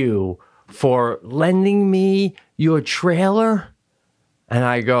thank you for lending me your trailer? And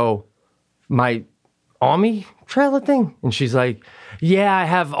I go, my army trailer thing? And she's like, yeah, I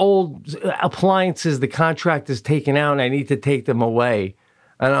have old appliances the contractor's taken out and I need to take them away.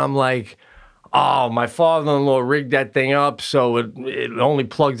 And I'm like, oh, my father-in-law rigged that thing up so it only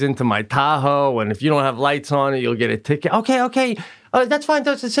plugs into my Tahoe, and if you don't have lights on it, you'll get a ticket. Okay. That's fine.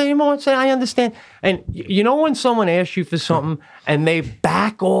 Don't say anymore. I understand. And you know when someone asks you for something and they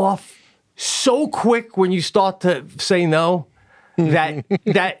back off so quick when you start to say no, that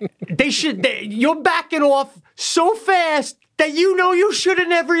you're backing off so fast that you know you should have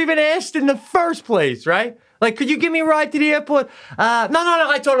never even asked in the first place, right? Like, could you give me a ride to the airport? No,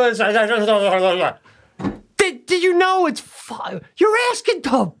 I told her this. Did you know it's fine? You're asking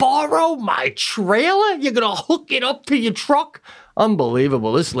to borrow my trailer? You're going to hook it up to your truck?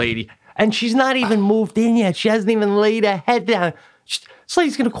 Unbelievable, this lady. And she's not even moved in yet. She hasn't even laid her head down. This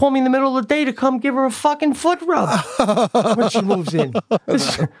lady's going to call me in the middle of the day to come give her a fucking foot rub when she moves in.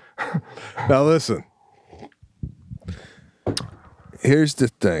 Now, listen. Here's the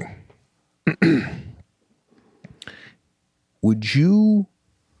thing. Would you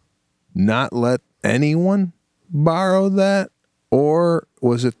not let anyone borrow that? Or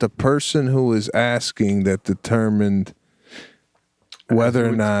was it the person who was asking that determined whether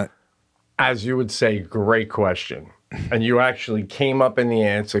or not? As you would say, great question. And you actually came up in the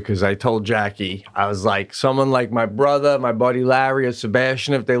answer because I told Jackie, I was like, someone like my brother, my buddy Larry, or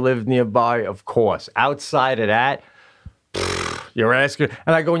Sebastian, if they lived nearby, of course. Outside of that, you're asking.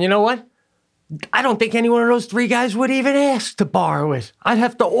 And I go, you know what? I don't think any one of those three guys would even ask to borrow it. I'd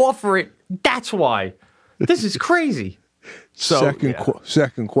have to offer it. That's why. This is crazy. So,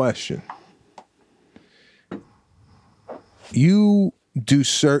 second question. You do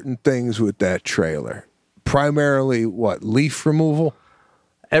certain things with that trailer. Primarily what? Leaf removal?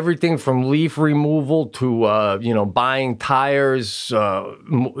 Everything from leaf removal to, buying tires,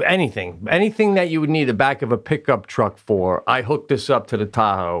 anything. Anything that you would need the back of a pickup truck for, I hook this up to the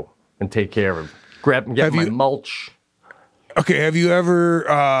Tahoe and take care of it. Grab and get my mulch. Okay, have you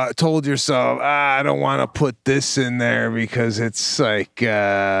ever told yourself, I don't want to put this in there because it's like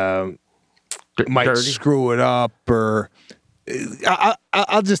might dirty? Screw it up, or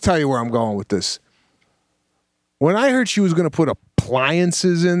I'll just tell you where I'm going with this. When I heard she was going to put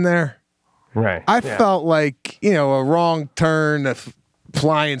appliances in there, right? I felt like, a wrong turn, the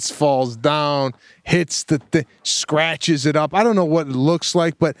appliance falls down, hits the thing, scratches it up. I don't know what it looks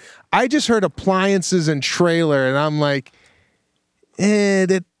like, but I just heard appliances and trailer, and I'm like,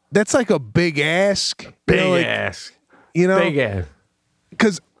 that's like a big ask. Big ask. Big ask.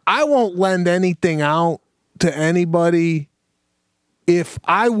 Because I won't lend anything out to anybody if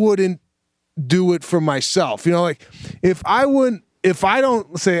I wouldn't do it for myself. Like if I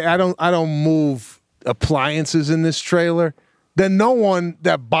don't move appliances in this trailer, then no one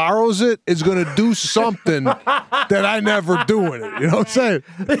that borrows it is going to do something that I never do in it. You know what I'm saying?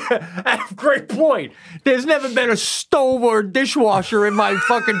 Great point. There's never been a stove or a dishwasher in my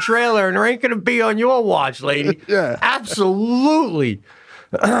fucking trailer, and there ain't going to be on your watch, lady. Yeah. Absolutely.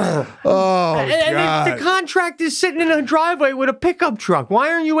 God. And the contractor's sitting in a driveway with a pickup truck. Why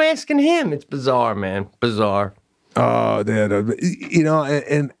aren't you asking him? It's bizarre, man. Bizarre. Oh,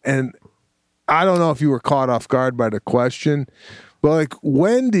 and I don't know if you were caught off guard by the question, but like,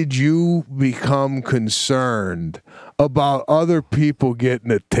 when did you become concerned about other people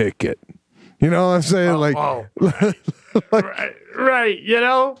getting a ticket? You know what I'm saying? Right.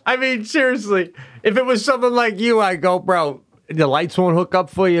 I mean, seriously, if it was something like you, I go, bro, the lights won't hook up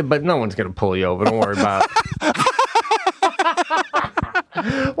for you, but no one's going to pull you over. Don't worry about it.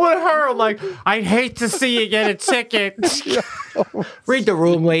 With her, I'm like, I'd hate to see you get a ticket. Read the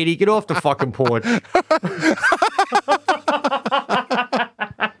room, lady. Get off the fucking porch.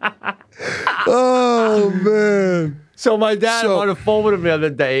 Oh, Oh, man. So my dad on the phone with him the other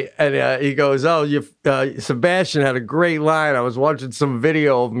day, and he goes, "Oh, Sebastian had a great line. I was watching some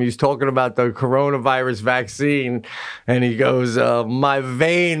video of him. He's talking about the coronavirus vaccine, and he goes, my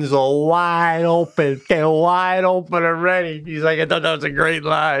veins are wide open. They're wide open already." He's like, "I thought that was a great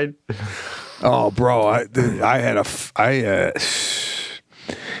line." Oh, bro, it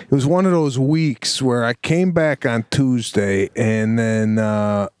was one of those weeks where I came back on Tuesday, and then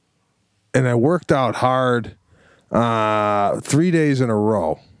and I worked out hard 3 days in a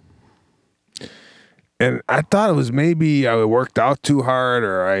row. And I thought it was maybe I worked out too hard,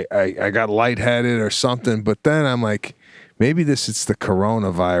 or I got lightheaded or something. But then I'm like, maybe it's the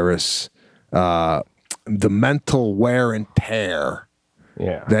coronavirus, the mental wear and tear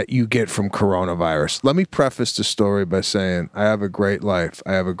that you get from coronavirus. Let me preface the story by saying I have a great life.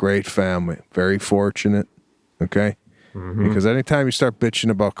 I have a great family. Very fortunate, okay? Because anytime you start bitching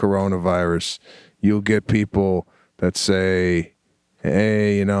about coronavirus, you'll get people that say,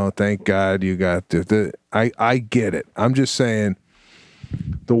 hey, you know, thank God you got this. I get it. I'm just saying,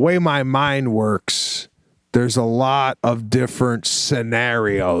 the way my mind works, there's a lot of different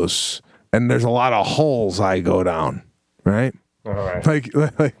scenarios, and there's a lot of holes I go down, right? All right.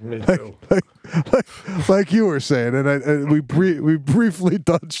 Like you were saying, and we briefly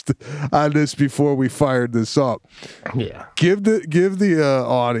touched on this before we fired this up. Yeah. Give the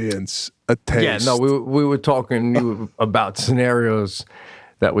audience a taste. Yeah, no, we were talking about scenarios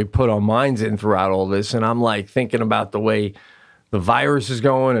that we put our minds in throughout all this, and I'm like thinking about the way the virus is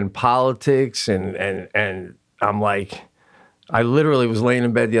going and politics, and I'm like, I literally was laying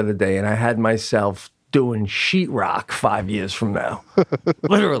in bed the other day, and I had myself doing sheetrock 5 years from now.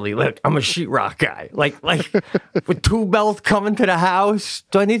 Literally, like, I'm a sheetrock guy. Like with two belts coming to the house.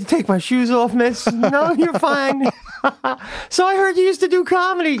 Do I need to take my shoes off, miss? No, you're fine. So I heard you used to do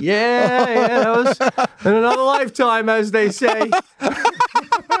comedy. Yeah, that was in another lifetime, as they say.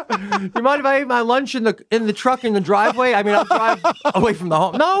 You mind if I eat my lunch in the truck in the driveway? I mean, I'll drive away from the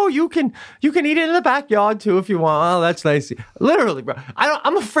home. No, you can eat it in the backyard too if you want. Oh, that's nice. Literally, bro.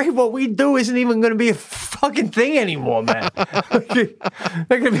 I'm afraid what we do isn't even going to be a fucking thing anymore, man.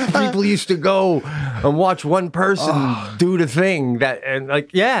 They're going to be people used to go and watch one person do the thing that, and like,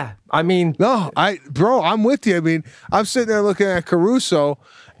 yeah. I mean, no, bro, I'm with you. I mean, I'm sitting there looking at Caruso.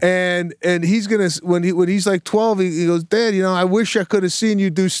 And he's gonna when he's like 12, he goes, Dad, you know, I wish I could have seen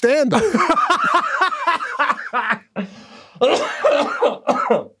you do stand up.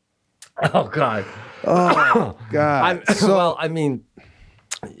 Oh God. Oh God. Well, I mean,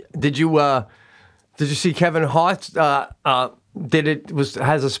 did you see Kevin Hart has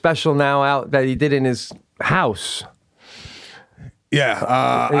a special now out that he did in his house? Yeah,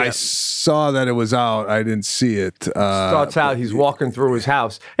 I saw that it was out. I didn't see it. Starts out, he's walking through his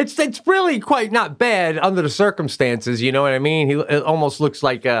house. It's really quite not bad under the circumstances. You know what I mean? It almost looks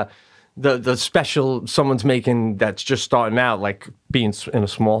like the special someone's making that's just starting out, like being in a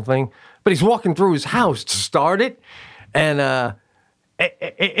small thing. But he's walking through his house to start it, and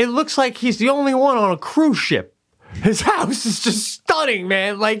it looks like he's the only one on a cruise ship. His house is just stunning,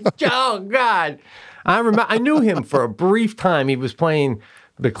 man. Like, oh God. I knew him for a brief time. He was playing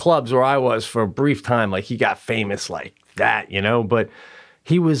the clubs where I was for a brief time. Like, he got famous like that, you know? But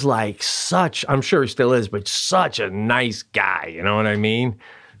he was like I'm sure he still is, but such a nice guy, you know what I mean?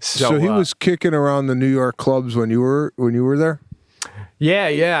 So he was kicking around the New York clubs when you were there? Yeah,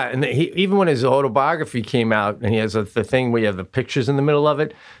 yeah. And even when his autobiography came out, and he has the thing where you have the pictures in the middle of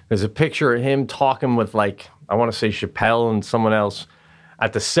it, there's a picture of him talking with, like, I want to say Chappelle and someone else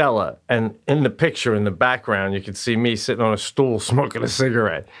at the cellar, and in the picture in the background, you can see me sitting on a stool smoking a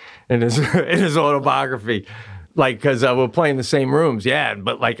cigarette in his autobiography, like, because we're playing the same rooms. Yeah,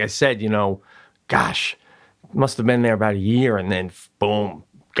 but like I said, you know, gosh, must have been there about a year, and then boom,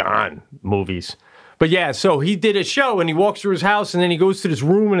 gone, movies. But yeah, so he did a show, and he walks through his house, and then he goes to this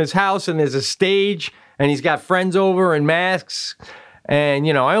room in his house, and there's a stage, and he's got friends over and masks. And,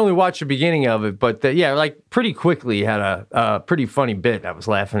 you know, I only watched the beginning of it, but yeah, like pretty quickly he had a pretty funny bit I was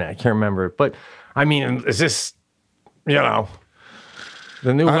laughing at. I can't remember it. But, I mean, is this, you know,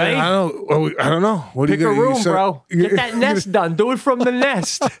 the new way? I don't know. What Pick are you a room, bro. Get that nest done. Do it from the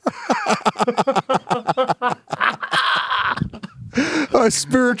nest. A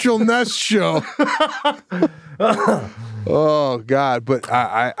spiritual nest show. Oh, God. But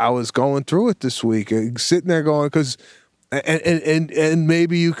I was going through it this week, sitting there going, because... And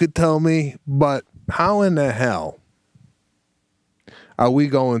maybe you could tell me, but how in the hell are we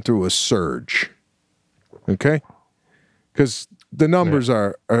going through a surge? Okay, because the numbers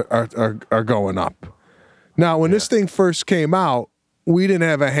are going up. Now, when this thing first came out, we didn't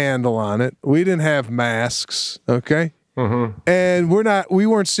have a handle on it. We didn't have masks, okay? And we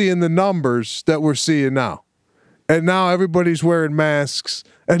weren't seeing the numbers that we're seeing now. And now everybody's wearing masks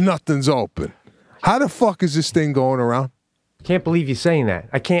and nothing's open. How the fuck is this thing going around? Can't believe you're saying that.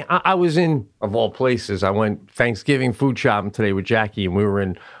 I can't. I was in, of all places, I went Thanksgiving food shopping today with Jackie, and we were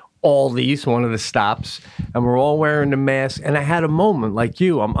in Aldi's, one of the stops, and we're all wearing the mask. And I had a moment like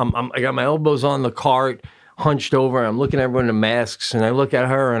you. I got my elbows on the cart, hunched over, and I'm looking at everyone in the masks, and I look at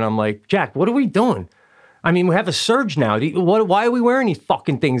her, and I'm like, Jack, what are we doing? I mean, we have a surge now. Why are we wearing these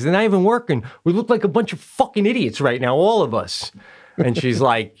fucking things? They're not even working. We look like a bunch of fucking idiots right now, all of us. And she's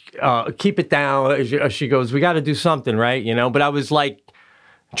like, keep it down. She goes, we got to do something, right? You know, but I was like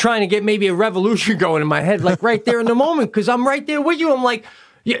trying to get maybe a revolution going in my head, like right there in the moment, because I'm right there with you. I'm like,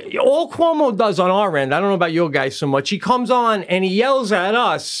 yeah, all Cuomo does on our end, I don't know about your guys so much, he comes on and he yells at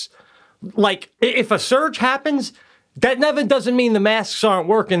us, like, if a surge happens, that never doesn't mean the masks aren't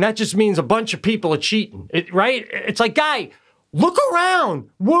working. That just means a bunch of people are cheating, right? It's like, guy, look around.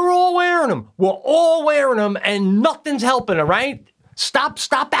 We're all wearing them. We're all wearing them, and nothing's helping, all right? Stop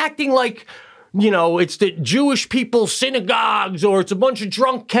acting like, you know, it's the Jewish people's synagogues or it's a bunch of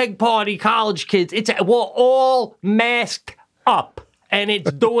drunk keg party college kids. We're all masked up, and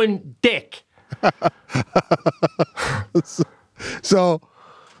it's doing dick. So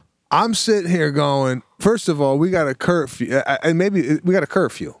I'm sitting here going, first of all, we got a curfew, and maybe we got a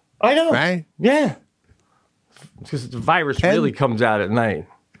curfew. I know. Right? Yeah. Because the virus really comes out at night.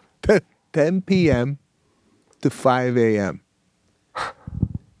 10 p.m. to 5 a.m.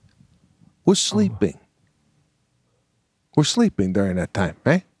 We're sleeping. We're sleeping during that time,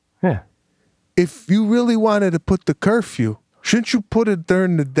 right? Yeah. If you really wanted to put the curfew, shouldn't you put it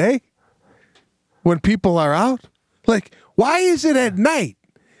during the day when people are out? Like, why is it at night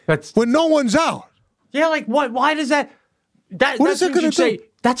when no one's out? Yeah, like what? Why does that? What is it going to do?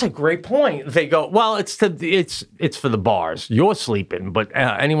 That's a great point. They go, well, it's for the bars. You're sleeping, but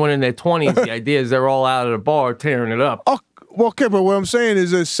anyone in their 20s, the idea is they're all out at a bar tearing it up. Oh, well, okay, but what I'm saying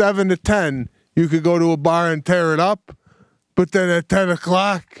is at 7 to 10, you could go to a bar and tear it up, but then at 10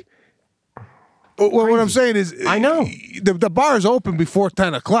 o'clock, what I'm saying is, I know the bar is open before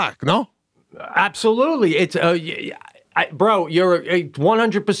 10 o'clock. No, absolutely. It's bro, you're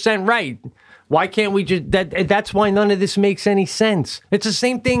 100% right. Why can't we just that's why none of this makes any sense. It's the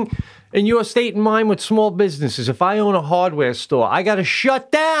same thing in your state and mine with small businesses. If I own a hardware store, I got to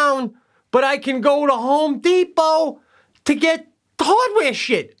shut down, but I can go to Home Depot to get hardware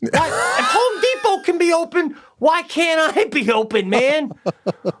shit. If Home Depot can be open, why can't I be open, man?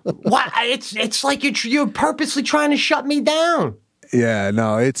 Why? It's like you're purposely trying to shut me down. Yeah,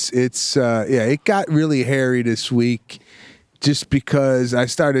 no, it got really hairy this week. Just because I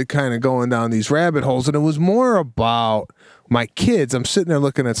started kind of going down these rabbit holes, and it was more about my kids. I'm sitting there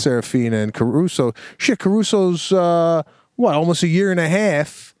looking at Serafina and Caruso. Shit, Caruso's, almost a year and a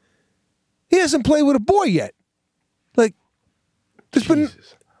half. He hasn't played with a boy yet. Like, he's been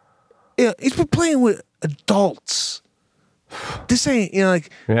playing with adults. This ain't,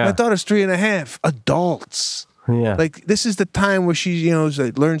 my daughter's 3.5, adults. Yeah. Like, this is the time where she,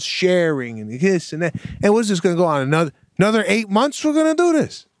 learns sharing and this and that. And what's this going to go on? Another 8 months we're going to do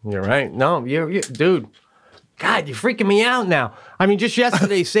this? You're right. No, you dude. God, you're freaking me out now. I mean, just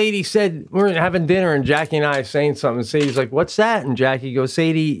yesterday, Sadie said, we were having dinner, and Jackie and I are saying something. Sadie's like, what's that? And Jackie goes,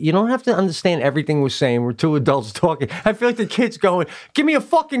 Sadie, you don't have to understand everything we're saying. We're two adults talking. I feel like the kid's going, give me a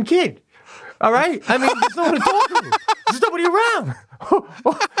fucking kid. All right? I mean, there's no one to talk to. There's nobody around.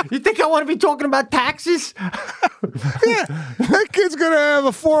 You think I want to be talking about taxes? Yeah, that kid's going to have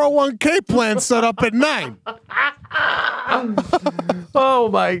a 401k plan set up at 9. Oh,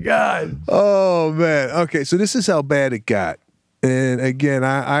 my God. Oh, man. Okay, so this is how bad it got. And again,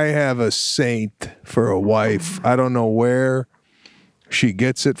 I have a saint for a wife. I don't know where she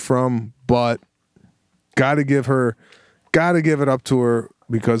gets it from, but got to give it up to her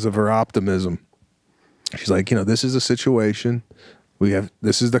because of her optimism. She's like, this is a situation.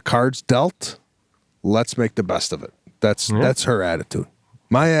 This is the cards dealt. Let's make the best of it. That's her attitude.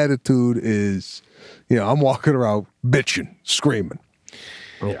 My attitude is, I'm walking around bitching, screaming.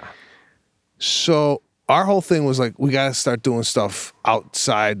 Yeah. So our whole thing was like, we got to start doing stuff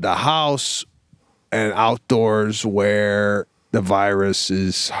outside the house and outdoors where the virus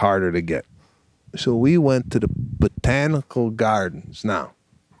is harder to get. So we went to the botanical gardens now.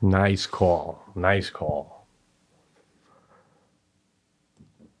 Nice call. Nice call.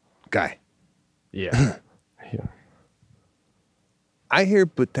 Guy. Yeah. Yeah. I hear,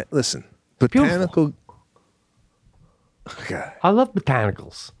 listen, botanical. God. I love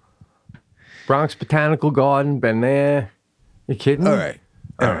botanicals. Bronx Botanical Garden, been there. You kidding me? All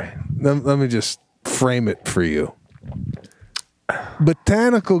right. Let me just frame it for you.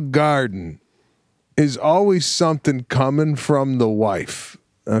 Botanical garden is always something coming from the wife.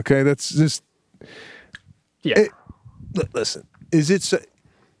 Okay, that's just. Yeah. Listen,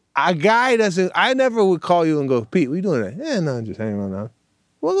 a guy doesn't. I never would call you and go, Pete, what you doing that? Yeah, no, I'm just hanging around now.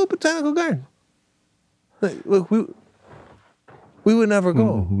 We'll go botanical garden. Like, look, we would never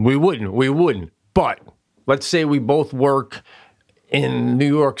go. We wouldn't. But let's say we both work in New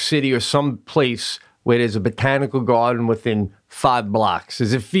York City or some place where there's a botanical garden within 5 blocks.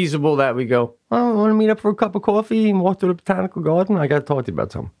 Is it feasible that we go, oh, want to meet up for a cup of coffee and walk to the botanical garden? I got to talk to you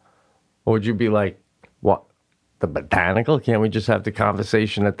about something. Or would you be like, what? The botanical? Can't we just have the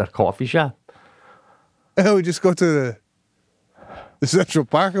conversation at the coffee shop? We just go to the Central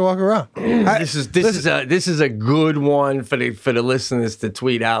Park and walk around. This is a good one for the listeners to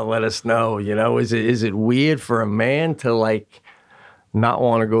tweet out and let us know. You know, is it weird for a man to like not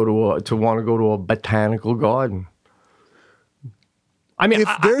want to go to a botanical garden? I mean,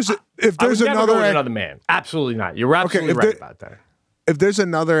 if there's another man, absolutely not. You're absolutely right about that. If there's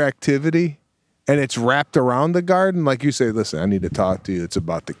another activity and it's wrapped around the garden, like you say, listen, I need to talk to you. It's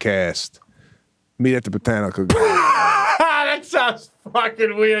about the cast. Meet at the botanical garden. That sounds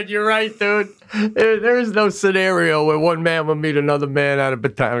fucking weird. You're right, dude. There is no scenario where one man will meet another man at a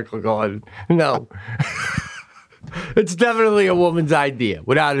botanical garden. No. It's definitely a woman's idea,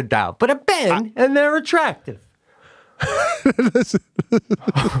 without a doubt. But a man, and they're attractive.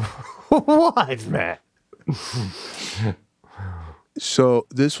 What, man? So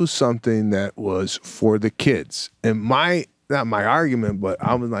this was something that was for the kids. And not my argument, but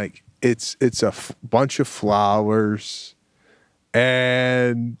I was like, it's a bunch of flowers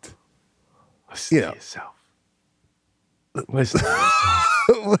and, Listen to yourself. Listen to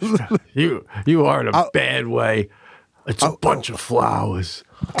yourself. You are in a bad way. It's a bunch of flowers.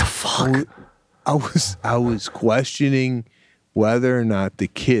 What the fuck? I was questioning whether or not the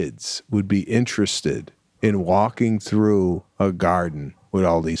kids would be interested in walking through a garden with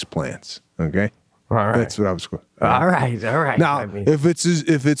all these plants. Okay, all right. That's what I was. All right. Now, if it's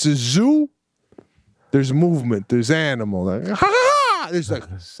a zoo, there's movement, there's animal, there's like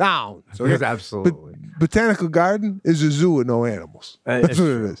sounds. Okay? There's absolutely. Botanical garden is a zoo with no animals. That's what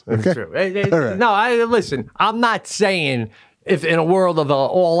it is. Okay? It's true. No, listen. I'm not saying if in a world of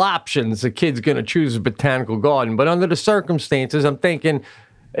all options, the kid's going to choose a botanical garden, but under the circumstances, I'm thinking.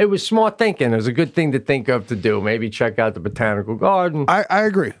 It was smart thinking. It was a good thing to think of to do. Maybe check out the botanical garden. I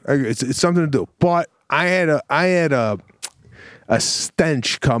agree. It's something to do. But I had a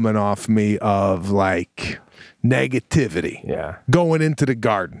stench coming off me of like negativity. Yeah. Going into the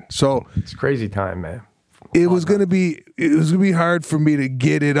garden. So it's crazy time, man. It was gonna be hard for me to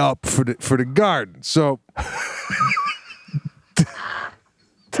get it up for the garden. So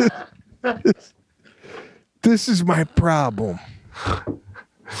this is my problem.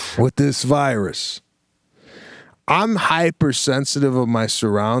 With this virus, I'm hypersensitive of my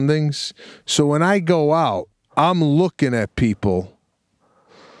surroundings. So when I go out, I'm looking at people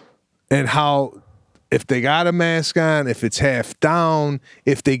and how, if they got a mask on, if it's half down,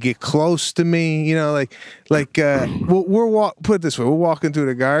 if they get close to me, you know, put it this way, we're walking through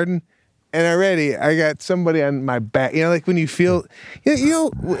the garden and already I got somebody on my back, you know, like when you feel, you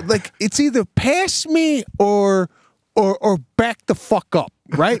know, like it's either past me or back the fuck up.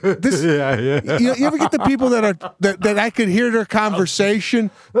 Right? Yeah. You ever get the people that I could hear their conversation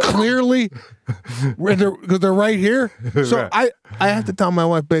clearly because they're right here? So I have to tell my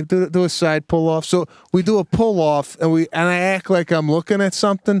wife, babe, do a side pull off. So we do a pull off and I act like I'm looking at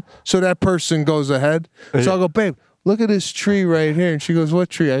something so that person goes ahead. So I go, babe, look at this tree right here. And she goes, what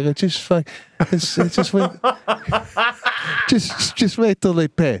tree? I go, just wait. just wait till they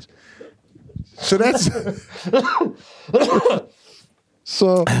pass. So that's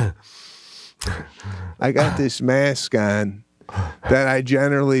So I got this mask on that I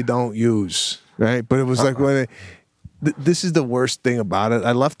generally don't use, right? But it was like when this is the worst thing about it.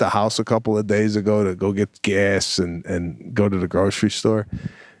 I left the house a couple of days ago to go get gas and go to the grocery store.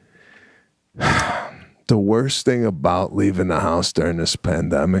 The worst thing about leaving the house during this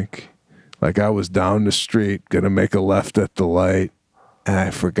pandemic, like I was down the street, gonna make a left at the light, and I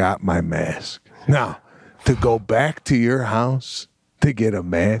forgot my mask. Now, to go back to your house to get a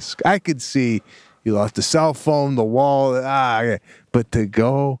mask, I could see you lost the cell phone, the wall, but to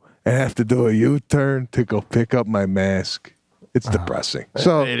go and have to do a U-turn to go pick up my mask, it's depressing.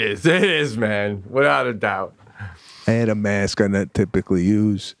 So it is, man, without a doubt. I had a mask I don't typically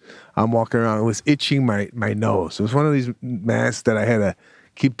use. I'm walking around, it was itching my nose. It was one of these masks that I had to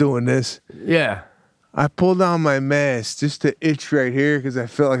keep doing this. Yeah. I pull down my mask just to itch right here because I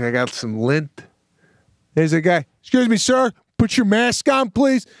feel like I got some lint. There's a guy. Excuse me, sir. Put your mask on,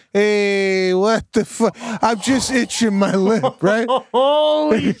 please. Hey, what the fuck? I'm just itching my lip, right?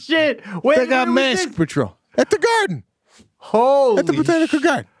 Holy shit! They got mask patrol at the garden. Holy at the botanical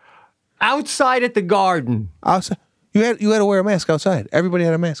garden. Outside at the garden. Outside. You had to wear a mask outside. Everybody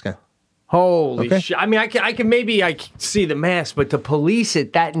had a mask on. Holy shit! I mean, I can see the mask, but to police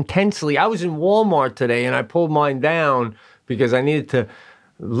it that intensely. I was in Walmart today and I pulled mine down because I needed to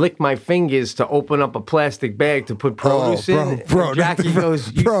lick my fingers to open up a plastic bag to put produce in. Bro, Jackie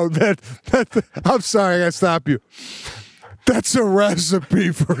goes, I'm sorry, I gotta stop you. That's a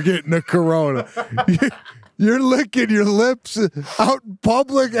recipe for getting a corona. You're licking your lips out in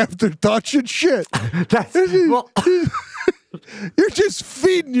public after touching shit. You're just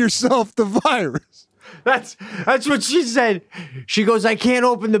feeding yourself the virus. That's what she said. She goes, I can't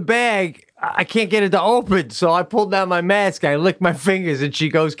open the bag. I can't get it to open. So I pulled down my mask. I licked my fingers. And she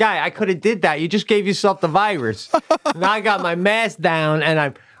goes, Guy, I could have did that. You just gave yourself the virus. Now I got my mask down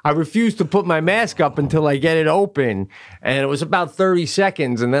and I refused to put my mask up until I get it open. And it was about 30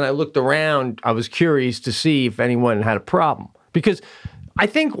 seconds. And then I looked around. I was curious to see if anyone had a problem. Because I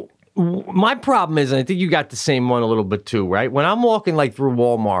think my problem is, and I think you got the same one a little bit too, right? When I'm walking like through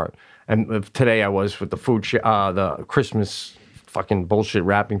Walmart, and today I was with the the Christmas fucking bullshit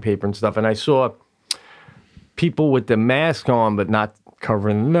wrapping paper and stuff, and I saw people with the mask on but not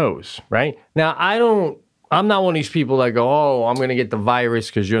covering the nose, right? Now, I'm not one of these people that go, oh, I'm going to get the virus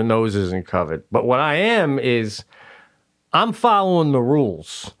because your nose isn't covered. But what I am is I'm following the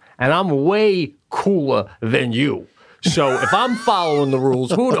rules, and I'm way cooler than you. So if I'm following the rules,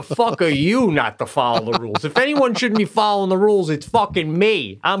 who the fuck are you not to follow the rules? If anyone shouldn't be following the rules, it's fucking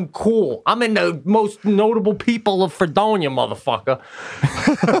me. I'm cool. I'm in the most notable people of Fredonia, motherfucker.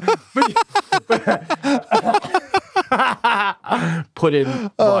 Put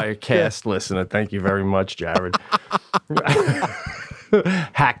in by a cast listener. Thank you very much, Jared.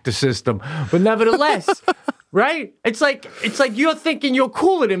 Hack the system. But nevertheless... Right? It's like you're thinking you're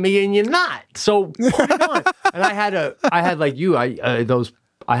cooler than me and you're not. So put it on. And I had a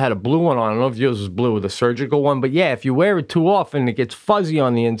blue one on. I don't know if yours was blue, the surgical one, but yeah, if you wear it too often, it gets fuzzy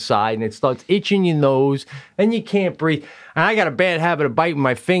on the inside and it starts itching your nose and you can't breathe. And I got a bad habit of biting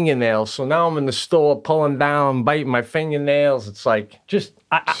my fingernails, so now I'm in the store pulling down, biting my fingernails. It's like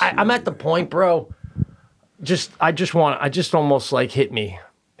I'm at the point, bro. I just almost like hit me,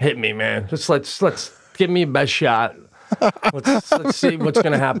 man. Let's. Give me a best shot. Let's see what's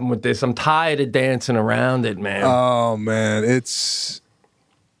going to happen with this. I'm tired of dancing around it, man. Oh, man.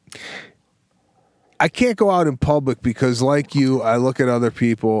 I can't go out in public because, like you, I look at other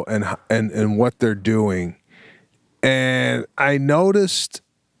people and what they're doing. And I noticed,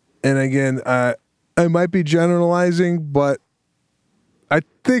 and again, I might be generalizing, but I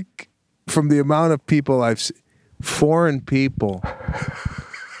think from the amount of people I've seen, foreign people...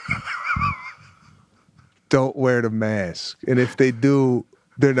 don't wear the mask. And if they do,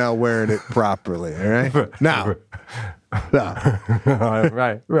 they're not wearing it properly, all right? Now.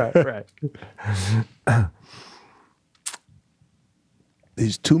 Right.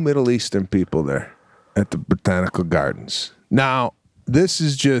 These two Middle Eastern people there at the Botanical Gardens. Now, this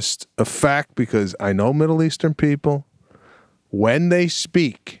is just a fact because I know Middle Eastern people. When they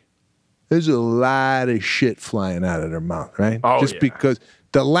speak, there's a lot of shit flying out of their mouth, right? Oh, just because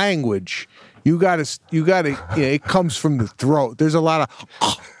the language... You gotta. It comes from the throat. There's a lot of,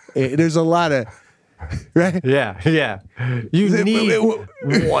 right? Yeah. You need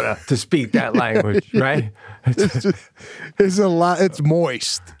water to speak that language, right? It's a lot. It's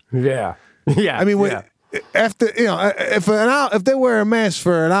moist. Yeah. I mean, after if they wear a mask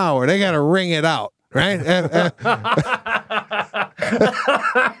for an hour, they gotta wring it out, right?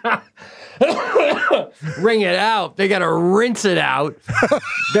 Wring it out. They got to rinse it out,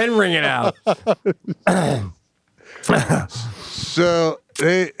 then wring it out. So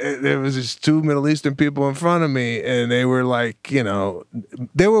there was just two Middle Eastern people in front of me, and they were like,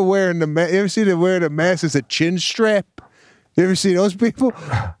 they were wearing the mask. You ever see them wear the mask as a chin strap? You ever see those people?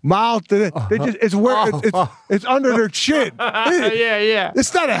 Mouth, it's under their chin. Yeah.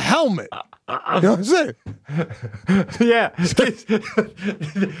 It's not a helmet. You know what I'm saying? Yeah.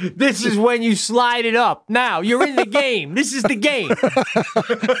 This is when you slide it up. Now, you're in the game. This is the game.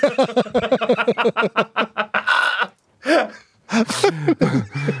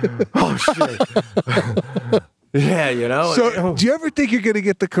 Oh, shit. Yeah, So, do you ever think you're going to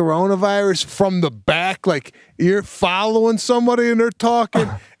get the coronavirus from the back? Like, you're following somebody and they're talking,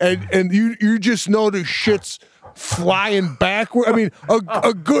 and you just know the shit's flying backward. I mean,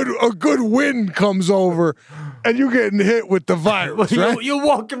 a good wind comes over, and you're getting hit with the virus. Right? You're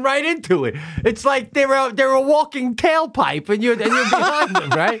walking right into it. It's like they're a walking tailpipe, and you're behind them,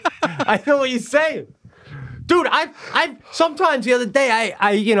 right? I know what you're saying. Dude, I sometimes the other day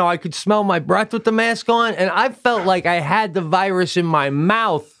I could smell my breath with the mask on, and I felt like I had the virus in my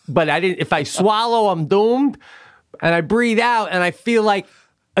mouth, but I didn't. If I swallow, I'm doomed, and I breathe out, and I feel like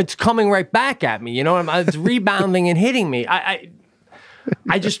it's coming right back at me. You know, it's rebounding and hitting me. I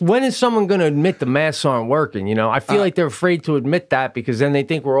just, when is someone going to admit the masks aren't working? You know, I feel like they're afraid to admit that because then they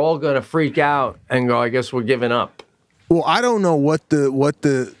think we're all going to freak out and go, I guess we're giving up. Well, I don't know what the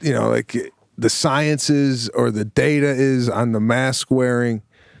like the science is or the data is on the mask wearing,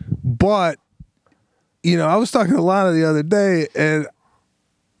 but I was talking to Lana the other day, and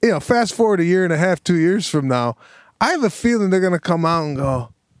fast forward a year and a half, 2 years from now, I have a feeling they're going to come out and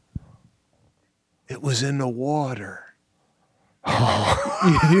go, it was in the water.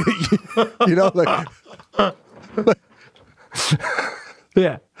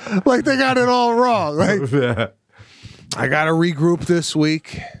 Yeah. Like they got it all wrong. Like, Yeah. I got to regroup this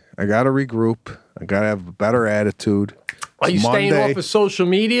week. I got to regroup. I got to have a better attitude. Are you staying off of social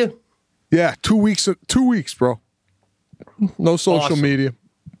media? Yeah, 2 weeks, bro. No social media.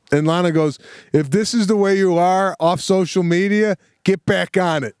 And Lana goes, if this is the way you are off social media, get back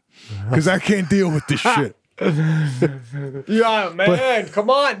on it. Because I can't deal with this shit. Yeah, man, come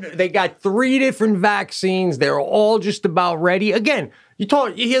on. They got 3 different vaccines. They're all just about ready. Again, you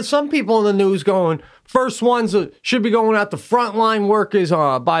hear some people in the news going, first ones should be going out to frontline workers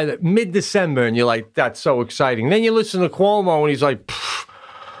by the mid-December. And you're like, that's so exciting. Then you listen to Cuomo and he's like,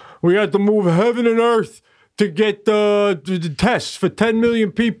 we had to move heaven and earth to get the tests for 10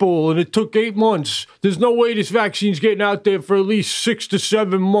 million people, and it took 8 months. There's no way this vaccine's getting out there for at least 6 to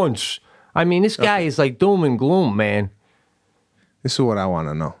 7 months. I mean, this guy is like doom and gloom, man. This is what I want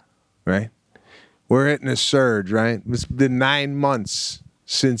to know, right? We're hitting a surge, right? It's been 9 months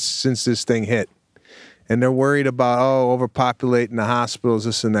since this thing hit. And they're worried about, overpopulating the hospitals,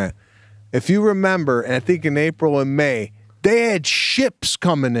 this and that. If you remember, and I think in April and May, they had ships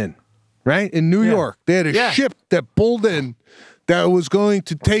coming in, right? In New York, they had a ship that pulled in that was going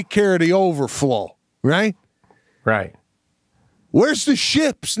to take care of the overflow, right? Right. Where's the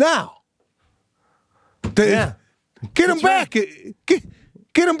ships now? Get them back. Get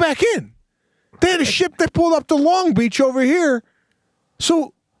them back in. They had a ship that pulled up to Long Beach over here.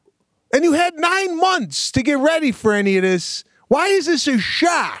 So, and you had 9 months to get ready for any of this. Why is this a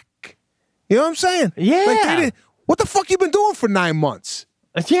shock? You know what I'm saying? Yeah. Like what the fuck you been doing for 9 months?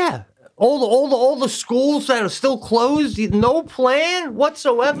 Yeah. All the schools that are still closed, no plan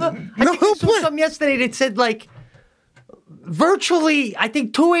whatsoever. I saw something yesterday that said like virtually, I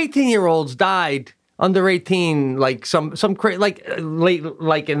think 2 18-year-olds died under 18, like some late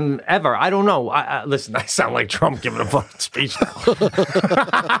like in ever. I don't know. Listen, I sound like Trump giving a fucking speech now.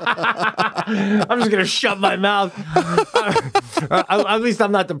 I'm just gonna shut my mouth. At least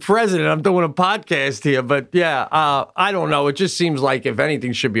I'm not the president. I'm doing a podcast here. But yeah, I don't know. It just seems like if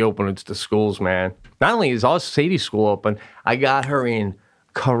anything should be open, it's the schools, man. Not only is our Sadie's school open, I got her in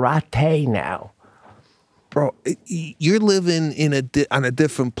karate now. Bro, you're living on a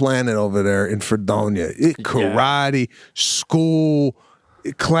different planet over there in Fredonia. Karate, school,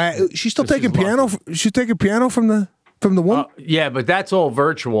 class. She's still taking piano. She's taking piano from the womb. Yeah, but that's all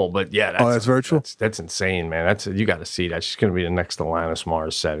virtual. But yeah, that's virtual. That's insane, man. You got to see that. She's going to be the next Alanis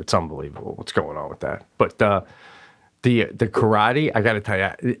Morissette. It's unbelievable what's going on with that. But the karate, I got to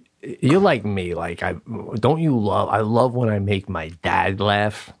tell you, you're like me. Like I love when I make my dad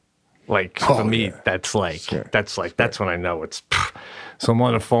laugh. Like for me, that's like that's when I know it's. So I'm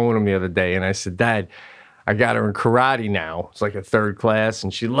on the phone with him the other day, and I said, "Dad, I got her in karate now. It's like a 3rd class,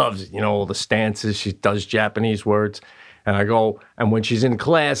 and she loves it. You know, all the stances. She does Japanese words." And I go, and when she's in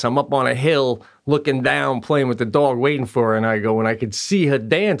class, I'm up on a hill looking down, playing with the dog, waiting for her. And I go, and I can see her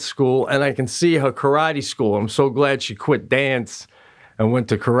dance school, and I can see her karate school. I'm so glad she quit dance and went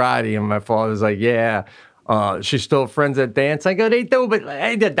to karate. And my father's like, "Yeah." She's still friends at dance. I go, they do, but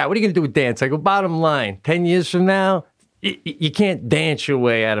hey, Dad, what are you going to do with dance? I go, bottom line, 10 years from now, you can't dance your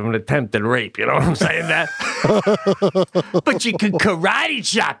way out of an attempted rape. You know what I'm saying? That, but you can karate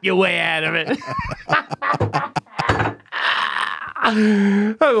chop your way out of it. A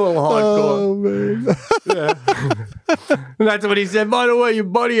little hardcore. Oh, man. Yeah. And that's what he said. By the way, your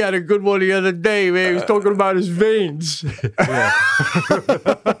buddy had a good one the other day, man. He was talking about his veins. Yeah.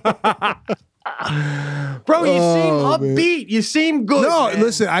 Bro, you seem upbeat. Man. You seem good. No, man.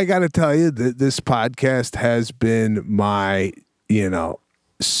 Listen, I got to tell you that this podcast has been my,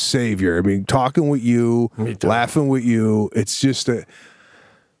 savior. I mean, talking with you, laughing with you, it's just a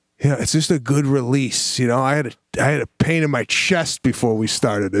good release. You know, I had a pain in my chest before we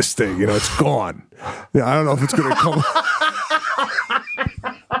started this thing. You know, it's gone. Yeah, I don't know if it's gonna come.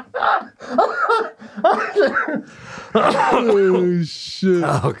 Oh shit!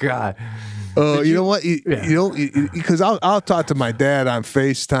 Oh God! Oh, you know what? Because I'll talk to my dad on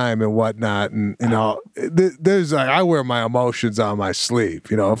FaceTime and whatnot, and you know, there's like I wear my emotions on my sleeve.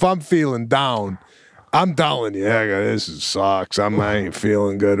 You know, if I'm feeling down, I'm telling you, this sucks. I ain't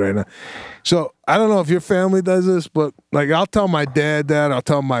feeling good right now. So I don't know if your family does this, but like I'll tell my dad that, I'll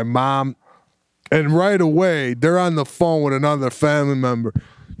tell my mom, and right away they're on the phone with another family member.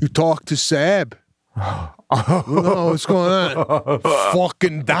 You talk to Sab. No, what's going on?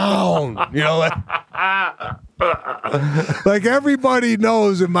 Fucking down. You know, like everybody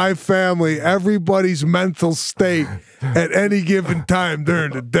knows in my family, everybody's mental state at any given time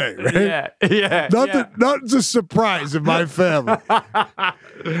during the day, right? Yeah. Nothing's a surprise in my family.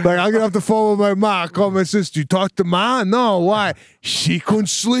 Like I get off the phone with my mom, I call my sister, you talk to Ma? No, why? She couldn't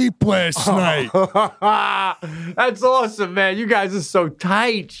sleep last night. That's awesome, man. You guys are so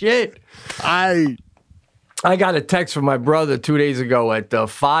tight. Shit. I got a text from my brother 2 days ago at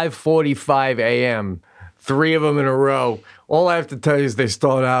 5:45 a.m. 3 of them in a row. All I have to tell you is they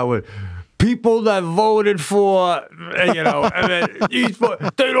start out with people that voted for, you know, and then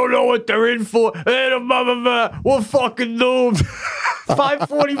they don't know what they're in for. And we're fucking doomed.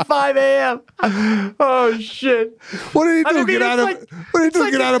 5:45 a.m. Oh shit! What did he do? Get out of? What did he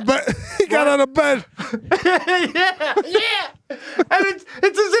do? Get out of bed? He got out of bed. yeah. And it's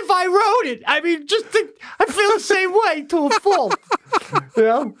as if I wrote it. I mean, I feel the same way to a fault. You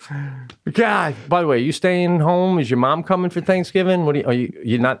know? God. By the way, you staying home? Is your mom coming for Thanksgiving? What are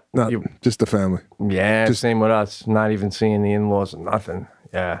you not? No, just the family. Yeah, same with us. Not even seeing the in-laws or nothing.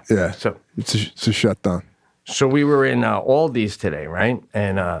 Yeah. Yeah. So it's a shutdown. So we were in Aldi's today, right?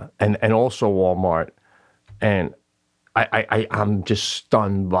 And also Walmart, and I'm just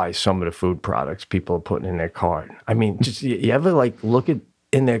stunned by some of the food products people are putting in their cart. I mean, just you ever like look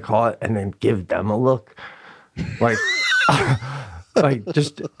in their cart and then give them a look, like, like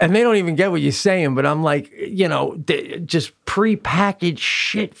just, and they don't even get what you're saying. But I'm like, you know, just prepackaged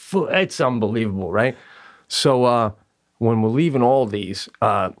shit food. It's unbelievable, right? So when we're leaving Aldi's,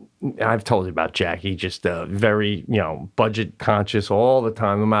 I've told you about Jackie, just very, you know, budget conscious all the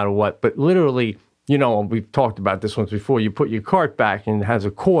time, no matter what. But literally, you know, we've talked about this once before. You put your cart back and it has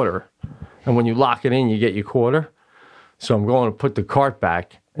a quarter. And when you lock it in, you get your quarter. So I'm going to put the cart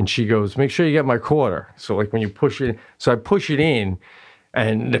back. And she goes, make sure you get my quarter. So like when you push it, so I push it in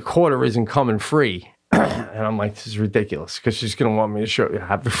and the quarter isn't coming free. And I'm like, this is ridiculous because she's going to want me to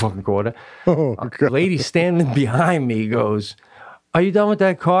have the fucking quarter. Oh, God. Lady standing behind me goes, are you done with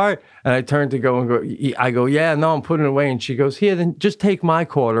that cart? And I turn to go, I go, yeah, no, I'm putting it away. And she goes, here, then just take my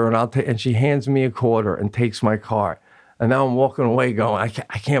quarter and I'll take, and she hands me a quarter and takes my cart. And now I'm walking away going,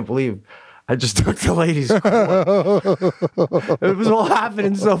 I can't believe I just took the lady's quarter. It was all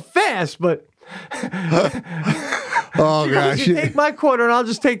happening so fast, but oh she gosh, goes, you take my quarter and I'll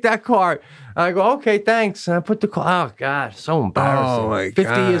just take that cart. And I go, okay, thanks. And I put the oh God, so embarrassing. Oh my 50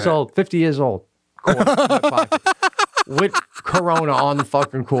 God. years old, 50 years old. Quarter in my pocket. With Corona on the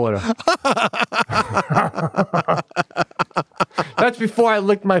fucking quarter. That's before I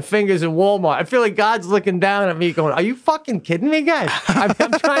licked my fingers at Walmart. I feel like God's looking down at me going, are you fucking kidding me, guys? I'm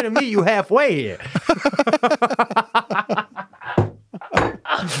trying to meet you halfway here.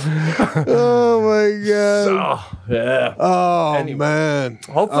 Oh my God. So, yeah. Oh Anyway. man.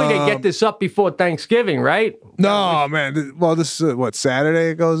 Hopefully they get this up before Thanksgiving, right? No, man. Well, this is what,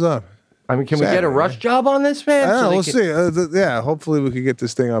 Saturday it goes up. I mean, can we get a rush job on this, man? I don't know, we'll can... see. Yeah, hopefully we can get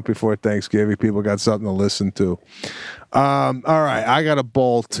this thing up before Thanksgiving. People got something to listen to. All right, I got a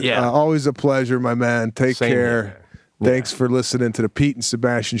bolt. Yeah. Always a pleasure, my man. Take Same care. here. Thanks for listening to the Pete and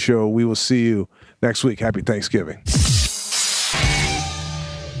Sebastian Show. We will see you next week. Happy Thanksgiving.